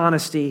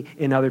dishonesty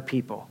in other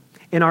people.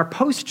 In our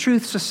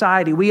post-truth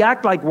society, we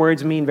act like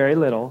words mean very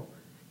little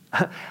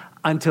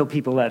until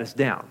people let us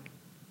down.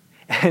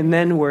 And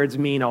then words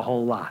mean a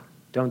whole lot,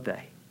 don't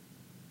they?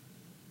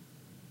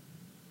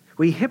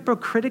 We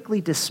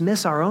hypocritically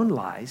dismiss our own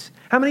lies.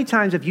 How many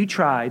times have you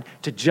tried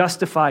to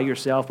justify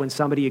yourself when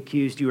somebody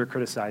accused you or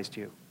criticized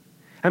you?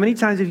 How many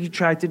times have you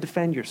tried to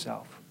defend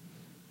yourself?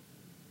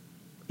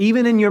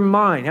 Even in your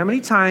mind, how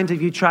many times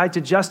have you tried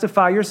to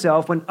justify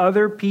yourself when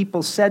other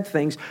people said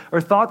things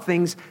or thought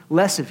things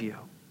less of you?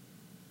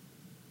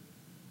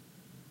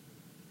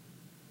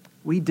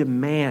 We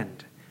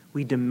demand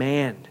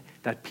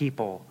that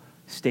people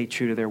stay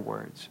true to their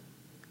words.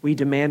 We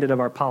demand it of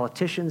our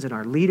politicians and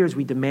our leaders.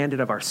 We demand it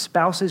of our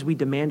spouses. We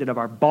demand it of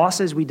our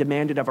bosses. We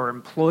demand it of our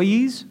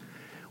employees.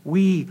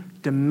 We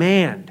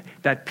demand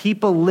that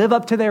people live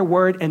up to their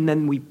word, and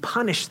then we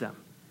punish them.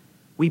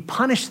 We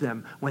punish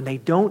them when they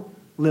don't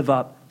live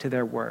up to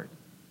their word.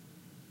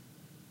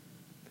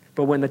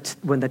 But when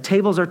the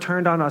tables are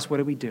turned on us, what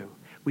do?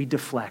 We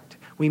deflect.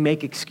 We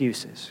make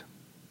excuses.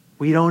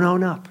 We don't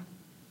own up.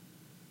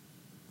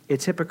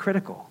 It's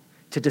hypocritical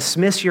to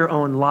dismiss your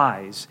own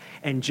lies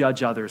and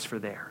judge others for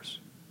theirs.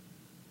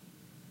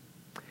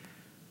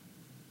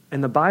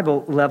 And the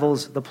Bible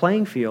levels the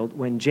playing field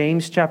when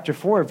James chapter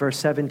 4, verse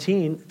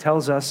 17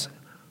 tells us,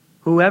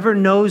 whoever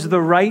knows the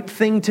right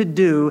thing to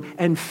do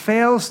and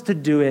fails to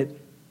do it,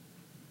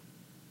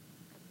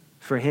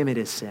 for him it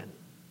is sin.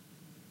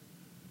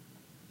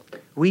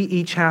 We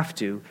each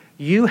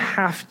you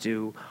have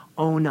to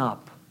own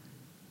up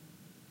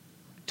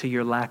to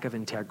your lack of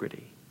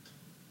integrity.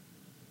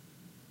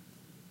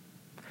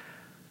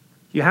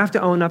 You have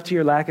to own up to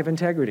your lack of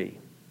integrity.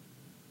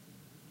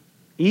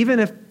 Even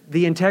if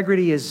the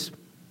integrity is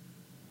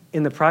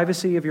in the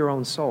privacy of your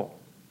own soul.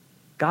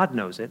 God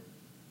knows it.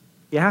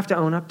 You have to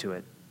own up to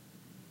it.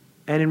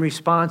 And in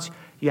response,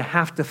 you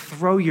have to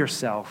throw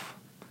yourself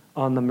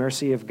on the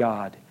mercy of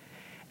God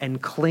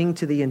and cling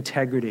to the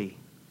integrity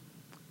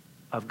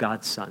of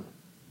God's Son.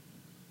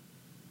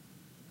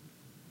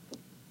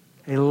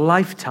 A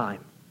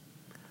lifetime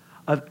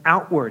of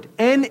outward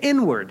and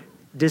inward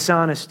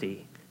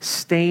dishonesty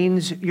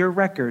stains your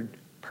record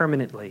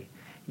permanently.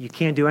 You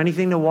can't do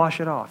anything to wash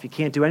it off. You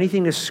can't do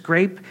anything to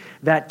scrape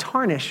that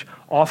tarnish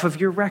off of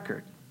your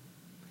record.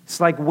 It's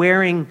like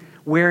wearing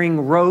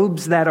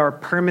robes that are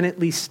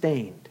permanently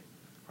stained,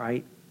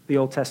 right? The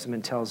Old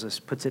Testament tells us,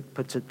 puts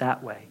it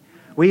that way.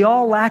 We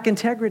all lack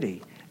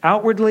integrity,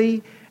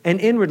 outwardly and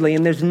inwardly,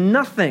 and there's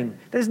nothing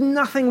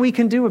we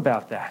can do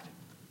about that.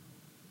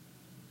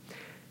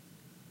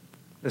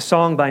 The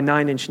song by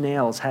Nine Inch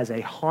Nails has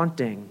a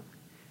haunting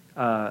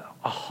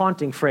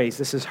phrase.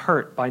 This is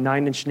Hurt by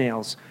Nine Inch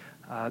Nails.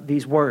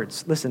 These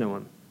words, listen to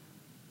them.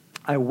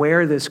 I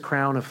wear this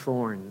crown of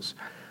thorns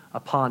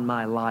upon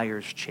my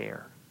liar's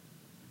chair.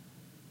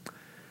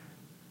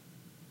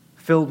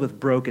 Filled with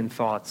broken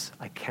thoughts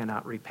I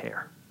cannot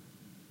repair.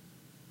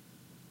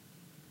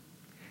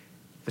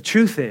 The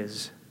truth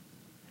is,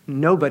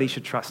 nobody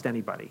should trust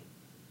anybody.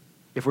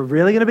 If we're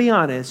really going to be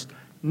honest,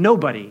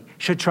 nobody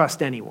should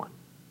trust anyone.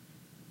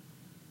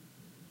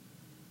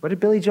 What did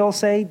Billy Joel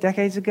say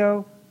decades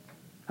ago?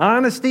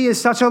 Honesty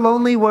is such a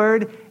lonely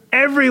word.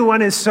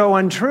 Everyone is so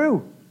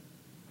untrue.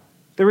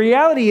 The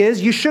reality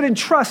is you shouldn't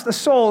trust a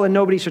soul and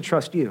nobody should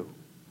trust you.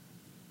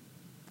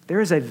 There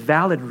is a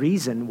valid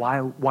reason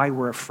why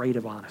we're afraid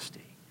of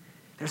honesty.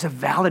 There's a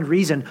valid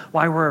reason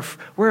why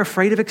we're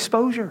afraid of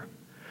exposure.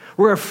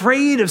 We're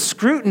afraid of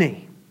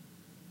scrutiny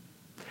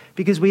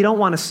because we don't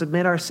want to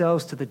submit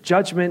ourselves to the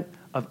judgment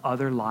of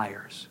other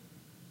liars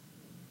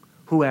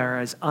who are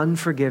as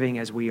unforgiving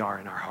as we are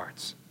in our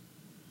hearts.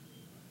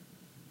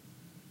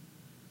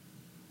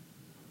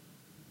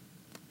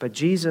 But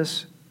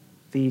Jesus,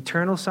 the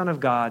eternal Son of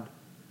God,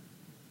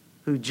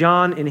 who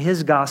John in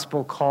his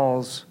gospel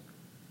calls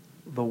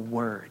the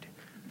Word,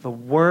 The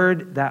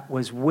Word that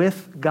was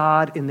with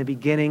God in the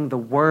beginning, the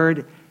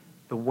Word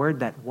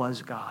that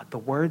was God, the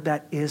Word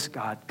that is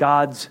God,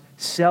 God's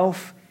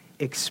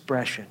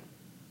self-expression.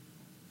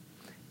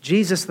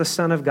 Jesus, the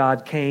Son of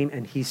God, came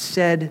and he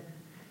said,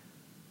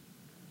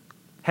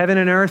 heaven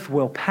and earth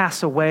will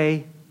pass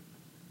away,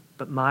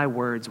 but my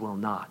words will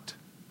not.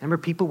 Remember,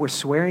 people were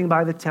swearing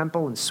by the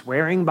temple and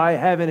swearing by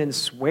heaven and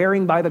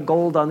swearing by the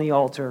gold on the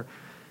altar.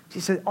 He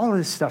said, all of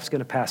this stuff's going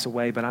to pass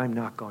away, but I'm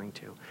not going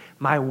to.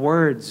 My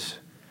words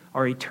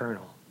are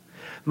eternal.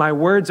 My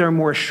words are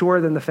more sure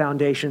than the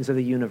foundations of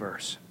the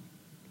universe.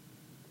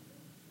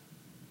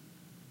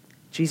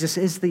 Jesus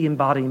is the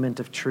embodiment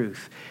of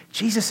truth.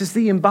 Jesus is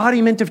the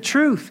embodiment of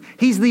truth.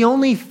 He's the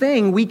only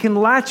thing we can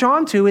latch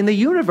onto in the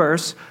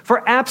universe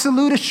for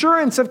absolute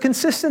assurance of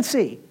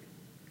consistency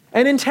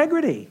and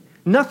integrity.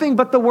 Nothing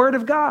but the Word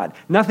of God.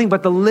 Nothing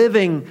but the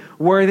living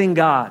Word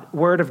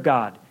of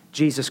God,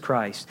 Jesus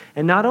Christ.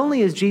 And not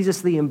only is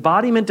Jesus the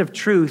embodiment of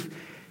truth,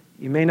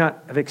 you may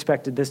not have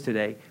expected this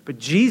today, but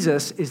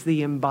Jesus is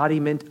the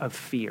embodiment of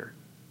fear.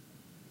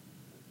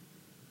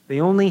 The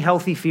only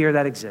healthy fear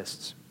that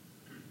exists.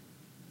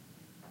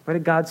 What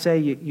did God say?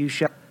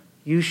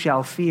 You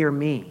shall fear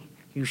me.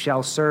 You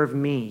shall serve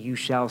me. You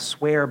shall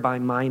swear by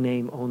my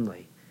name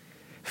only.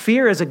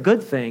 Fear is a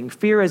good thing.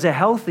 Fear is a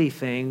healthy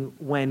thing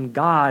when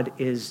God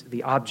is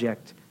the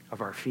object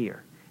of our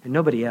fear and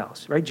nobody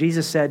else, right?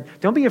 Jesus said,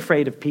 don't be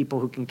afraid of people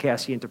who can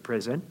cast you into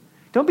prison.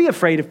 Don't be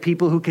afraid of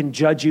people who can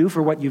judge you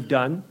for what you've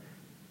done.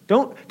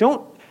 Don't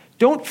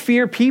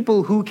fear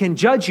people who can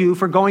judge you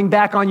for going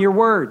back on your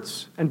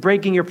words and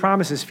breaking your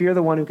promises. Fear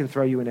the one who can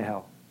throw you into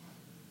hell.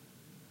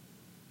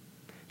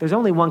 There's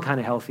only one kind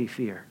of healthy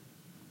fear.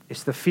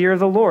 It's the fear of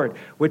the Lord,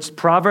 which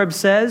Proverbs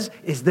says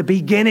is the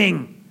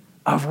beginning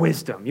of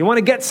wisdom. You want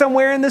to get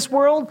somewhere in this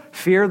world?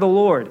 Fear the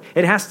Lord.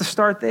 It has to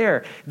start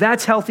there.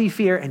 That's healthy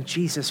fear, and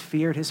Jesus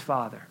feared his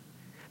Father.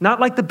 Not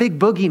like the big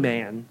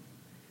boogeyman,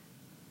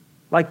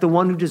 like the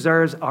one who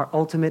deserves our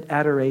ultimate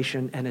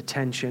adoration and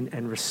attention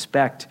and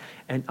respect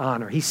and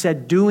honor. He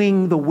said,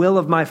 doing the will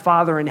of my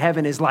Father in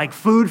heaven is like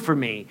food for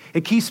me.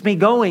 It keeps me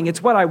going.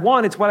 It's what I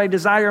want. It's what I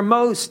desire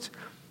most.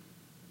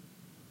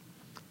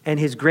 And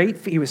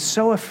he was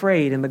so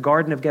afraid in the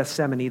Garden of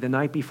Gethsemane the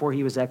night before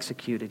he was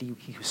executed.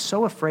 He was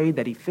so afraid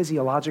that he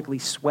physiologically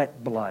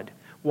sweat blood.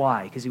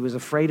 Why? Because he was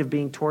afraid of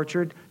being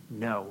tortured?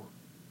 No.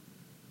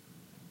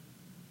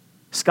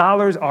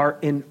 Scholars are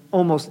in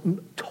almost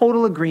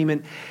total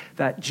agreement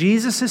that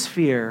Jesus'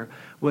 fear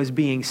was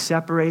being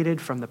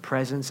separated from the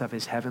presence of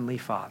his heavenly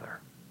Father.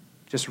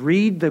 Just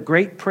read the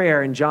great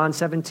prayer in John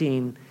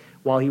 17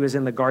 while he was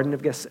in the Garden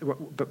of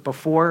Gethsemane,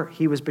 before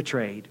he was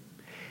betrayed.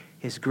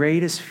 His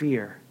greatest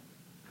fear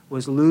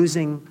was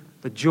losing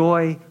the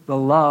joy, the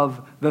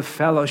love, the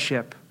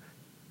fellowship,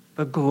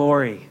 the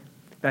glory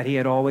that he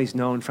had always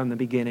known from the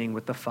beginning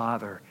with the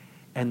Father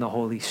and the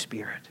Holy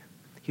Spirit.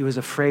 He was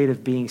afraid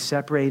of being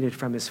separated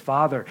from his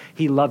Father.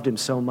 He loved him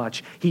so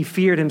much. He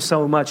feared him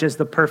so much as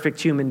the perfect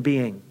human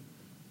being.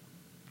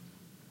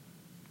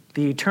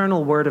 The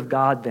eternal Word of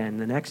God then,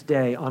 the next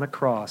day on a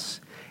cross,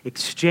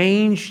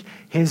 exchanged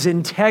his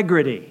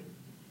integrity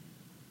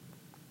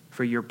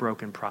for your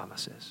broken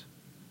promises.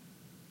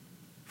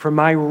 For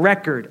my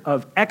record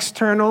of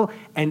external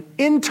and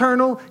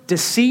internal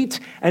deceit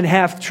and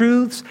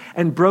half-truths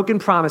and broken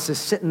promises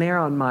sitting there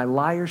on my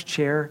liar's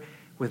chair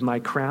with my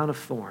crown of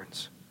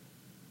thorns.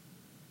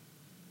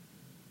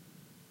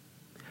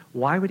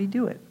 Why would he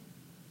do it?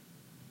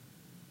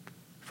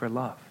 For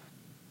love.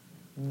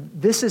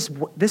 This is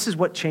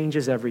what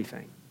changes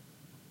everything.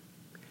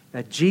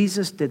 That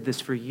Jesus did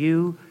this for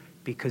you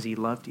because he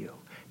loved you.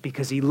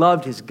 Because he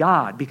loved his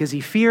God. Because he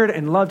feared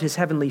and loved his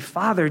heavenly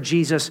Father,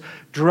 Jesus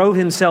drove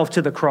himself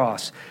to the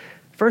cross.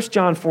 1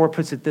 John 4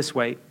 puts it this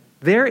way.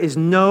 There is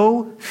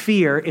no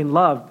fear in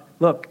love.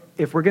 Look,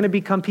 if we're going to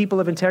become people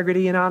of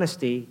integrity and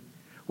honesty,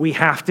 we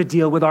have to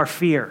deal with our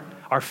fear.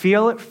 Our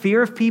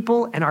fear of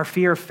people and our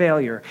fear of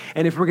failure.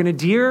 And if we're going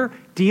to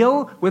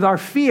deal with our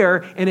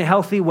fear in a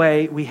healthy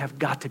way, we have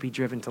got to be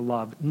driven to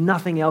love.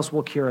 Nothing else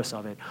will cure us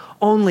of it.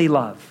 Only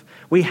love.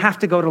 We have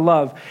to go to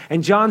love.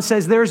 And John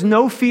says there's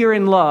no fear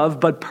in love,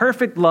 but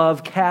perfect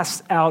love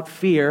casts out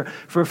fear.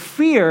 For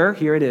fear,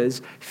 here it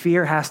is,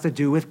 fear has to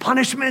do with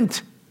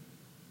punishment.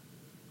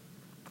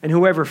 And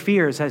whoever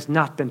fears has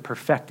not been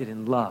perfected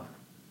in love.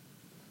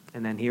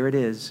 And then here it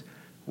is,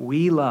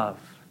 we love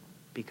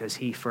because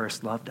he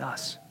first loved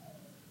us.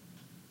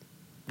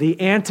 The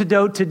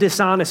antidote to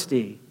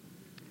dishonesty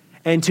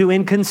and to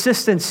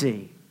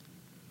inconsistency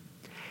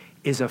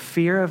is a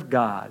fear of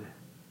God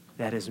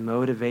that is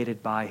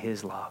motivated by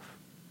his love.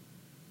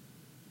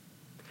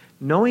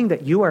 Knowing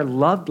that you are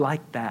loved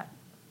like that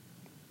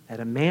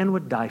a man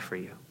would die for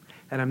you,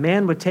 that a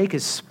man would take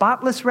his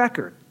spotless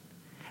record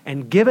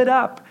and give it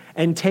up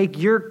and take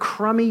your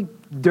crummy,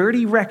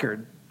 dirty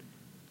record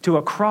to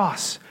a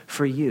cross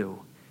for you,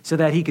 so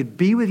that he could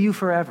be with you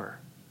forever.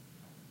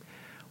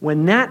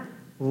 When that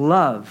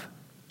love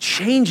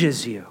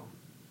changes you,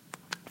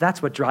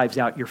 that's what drives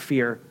out your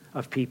fear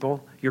of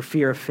people, your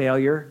fear of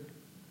failure,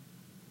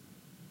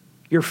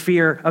 your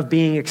fear of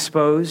being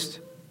exposed.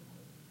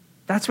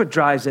 That's what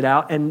drives it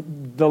out.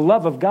 And the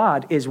love of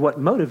God is what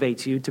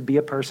motivates you to be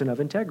a person of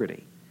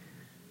integrity.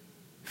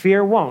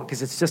 Fear won't,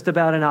 because it's just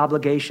about an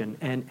obligation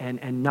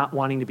and not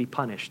wanting to be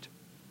punished.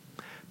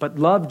 But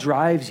love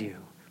drives you.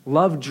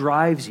 Love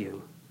drives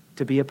you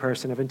to be a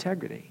person of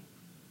integrity,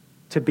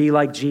 to be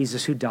like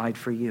Jesus who died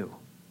for you.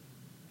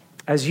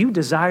 As you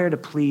desire to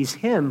please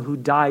him who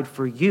died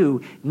for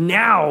you,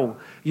 now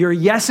your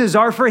yeses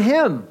are for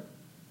him.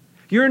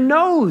 Your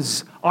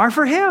no's are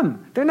for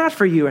him. They're not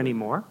for you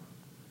anymore.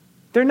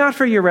 They're not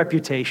for your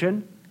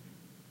reputation.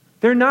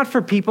 They're not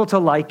for people to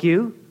like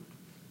you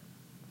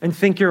and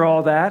think you're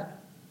all that.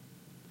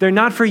 They're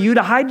not for you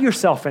to hide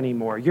yourself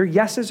anymore. Your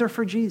yeses are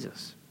for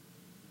Jesus.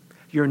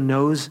 Your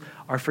no's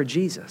are for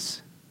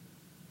Jesus.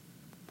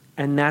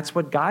 And that's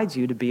what guides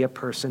you to be a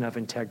person of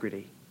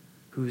integrity,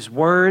 whose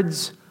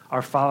words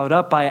are followed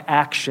up by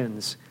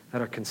actions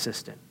that are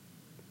consistent.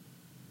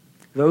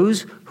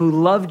 Those who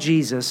love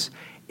Jesus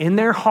in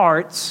their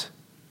hearts,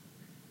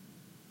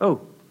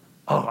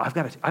 I've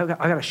got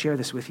to share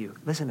this with you.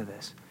 Listen to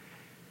this.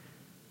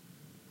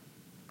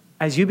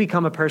 As you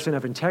become a person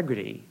of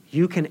integrity,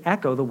 you can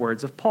echo the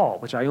words of Paul,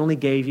 which I only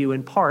gave you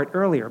in part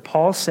earlier.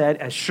 Paul said,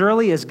 as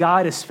surely as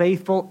God is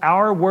faithful,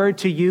 our word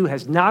to you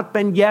has not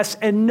been yes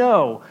and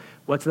no.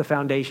 What's the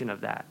foundation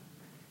of that?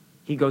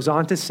 He goes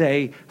on to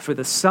say, for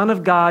the Son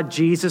of God,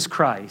 Jesus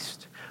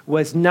Christ,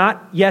 was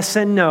not yes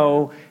and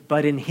no,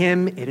 but in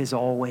him it is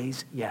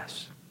always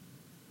yes.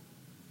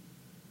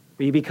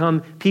 We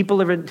become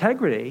people of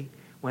integrity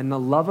when the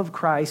love of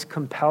Christ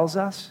compels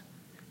us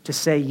to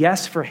say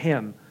yes for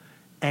him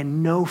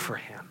and no for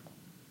him.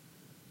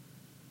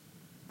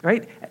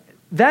 Right?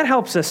 That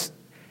helps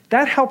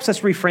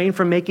us refrain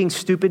from making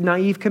stupid,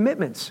 naive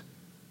commitments.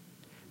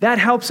 That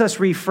helps us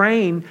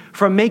refrain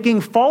from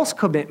making false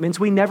commitments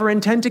we never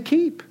intend to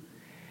keep.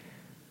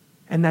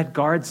 And that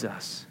guards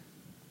us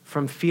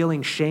from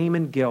feeling shame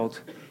and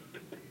guilt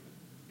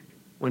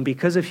when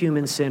because of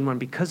human sin, when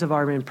because of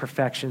our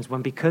imperfections,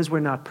 when because we're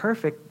not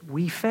perfect,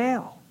 we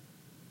fail.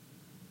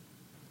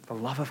 The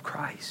love of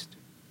Christ.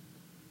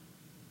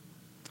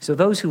 So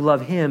those who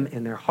love him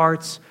in their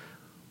hearts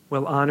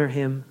will honor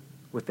him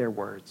with their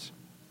words.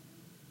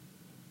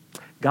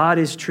 God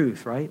is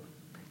truth, right?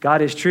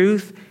 God is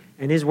truth,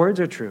 and his words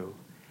are true.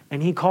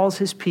 And he calls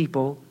his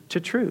people to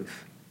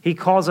truth. He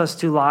calls us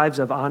to lives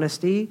of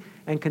honesty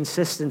and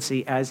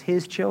consistency as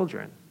his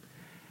children.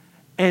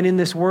 And in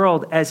this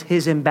world, as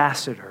his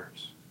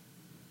ambassadors.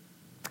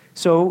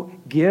 So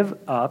give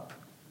up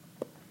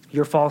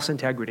your false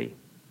integrity.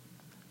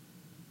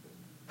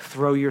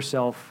 Throw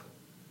yourself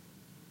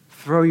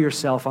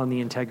on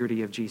the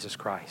integrity of Jesus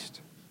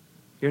Christ.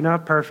 You're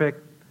not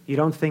perfect. You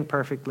don't think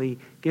perfectly.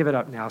 Give it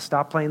up now.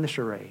 Stop playing the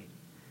charade.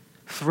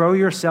 Throw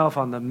yourself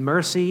on the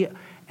mercy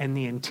and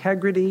the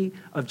integrity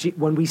of Jesus.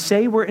 When we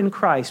say we're in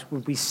Christ,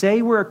 when we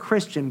say we're a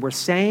Christian, we're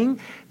saying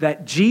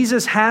that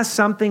Jesus has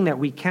something that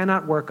we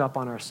cannot work up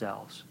on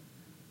ourselves.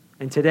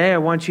 And today I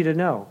want you to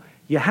know,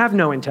 you have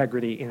no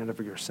integrity in and of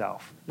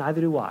yourself.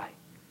 Neither do I.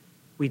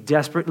 We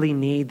desperately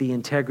need the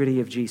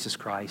integrity of Jesus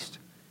Christ.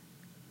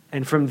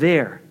 And from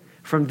there,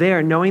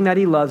 knowing that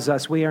he loves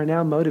us, we are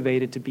now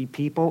motivated to be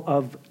people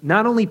of,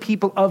 not only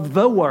people of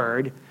the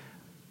word,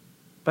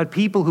 but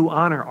people who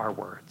honor our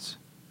words,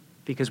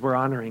 because we're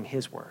honoring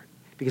his word,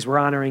 because we're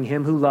honoring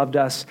him who loved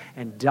us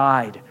and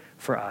died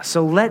for us.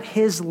 So let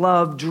his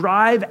love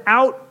drive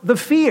out the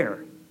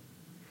fear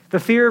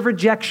of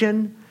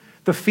rejection,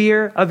 the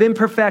fear of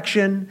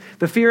imperfection,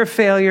 the fear of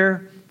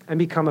failure, and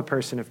become a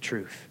person of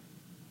truth.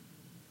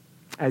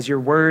 As your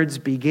words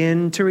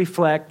begin to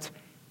reflect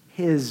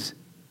his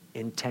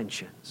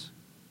intentions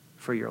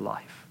for your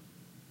life.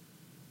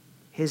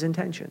 His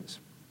intentions.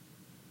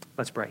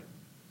 Let's pray.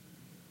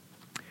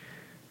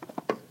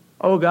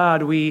 Oh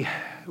God, we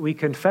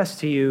confess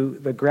to you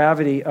the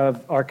gravity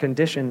of our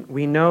condition.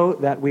 We know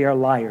that we are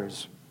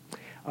liars.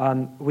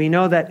 We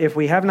know that if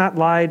we have not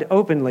lied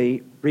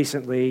openly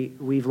recently,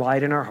 we've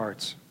lied in our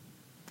hearts.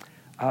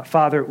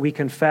 Father, we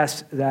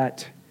confess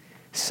that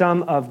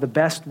some of the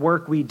best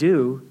work we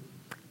do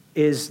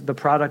is the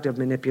product of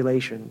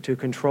manipulation to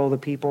control the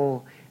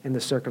people and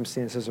the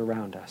circumstances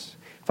around us.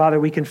 Father,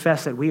 we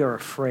confess that we are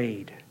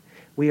afraid.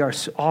 We are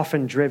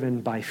often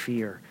driven by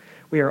fear.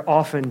 We are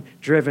often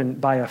driven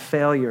by a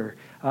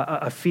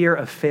fear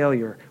of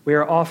failure. We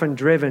are often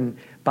driven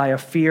by a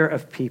fear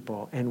of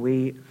people, and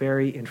we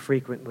very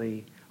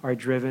infrequently are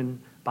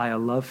driven by a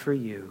love for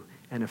you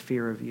and a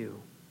fear of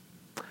you.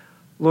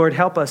 Lord,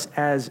 help us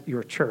as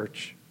your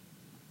church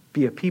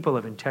be a people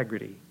of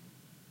integrity,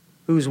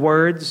 whose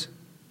words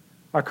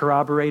are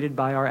corroborated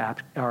by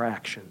our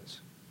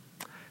actions.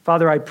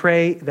 Father, I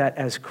pray that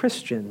as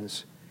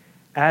Christians,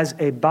 as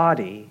a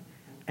body,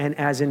 and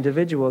as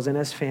individuals and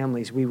as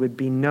families, we would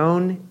be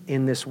known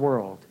in this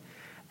world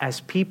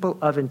as people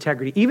of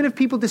integrity. Even if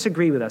people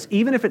disagree with us,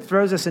 even if it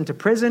throws us into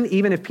prison,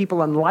 even if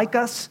people unlike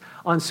us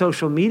on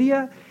social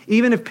media,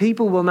 even if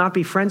people will not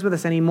be friends with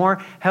us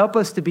anymore, help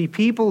us to be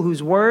people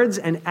whose words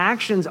and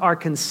actions are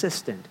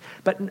consistent.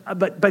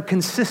 but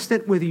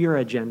consistent with your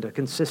agenda,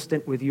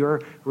 consistent with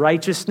your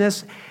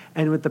righteousness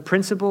and with the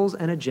principles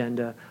and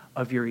agenda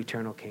of your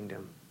eternal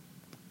kingdom.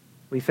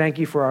 We thank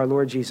you for our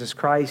Lord Jesus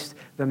Christ,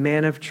 the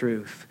man of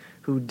truth,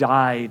 who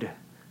died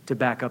to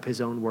back up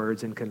his own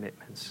words and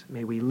commitments.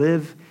 May we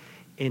live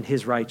in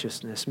his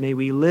righteousness. May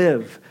we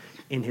live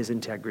in his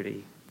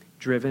integrity,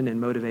 driven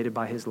and motivated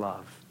by his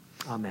love.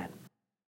 Amen.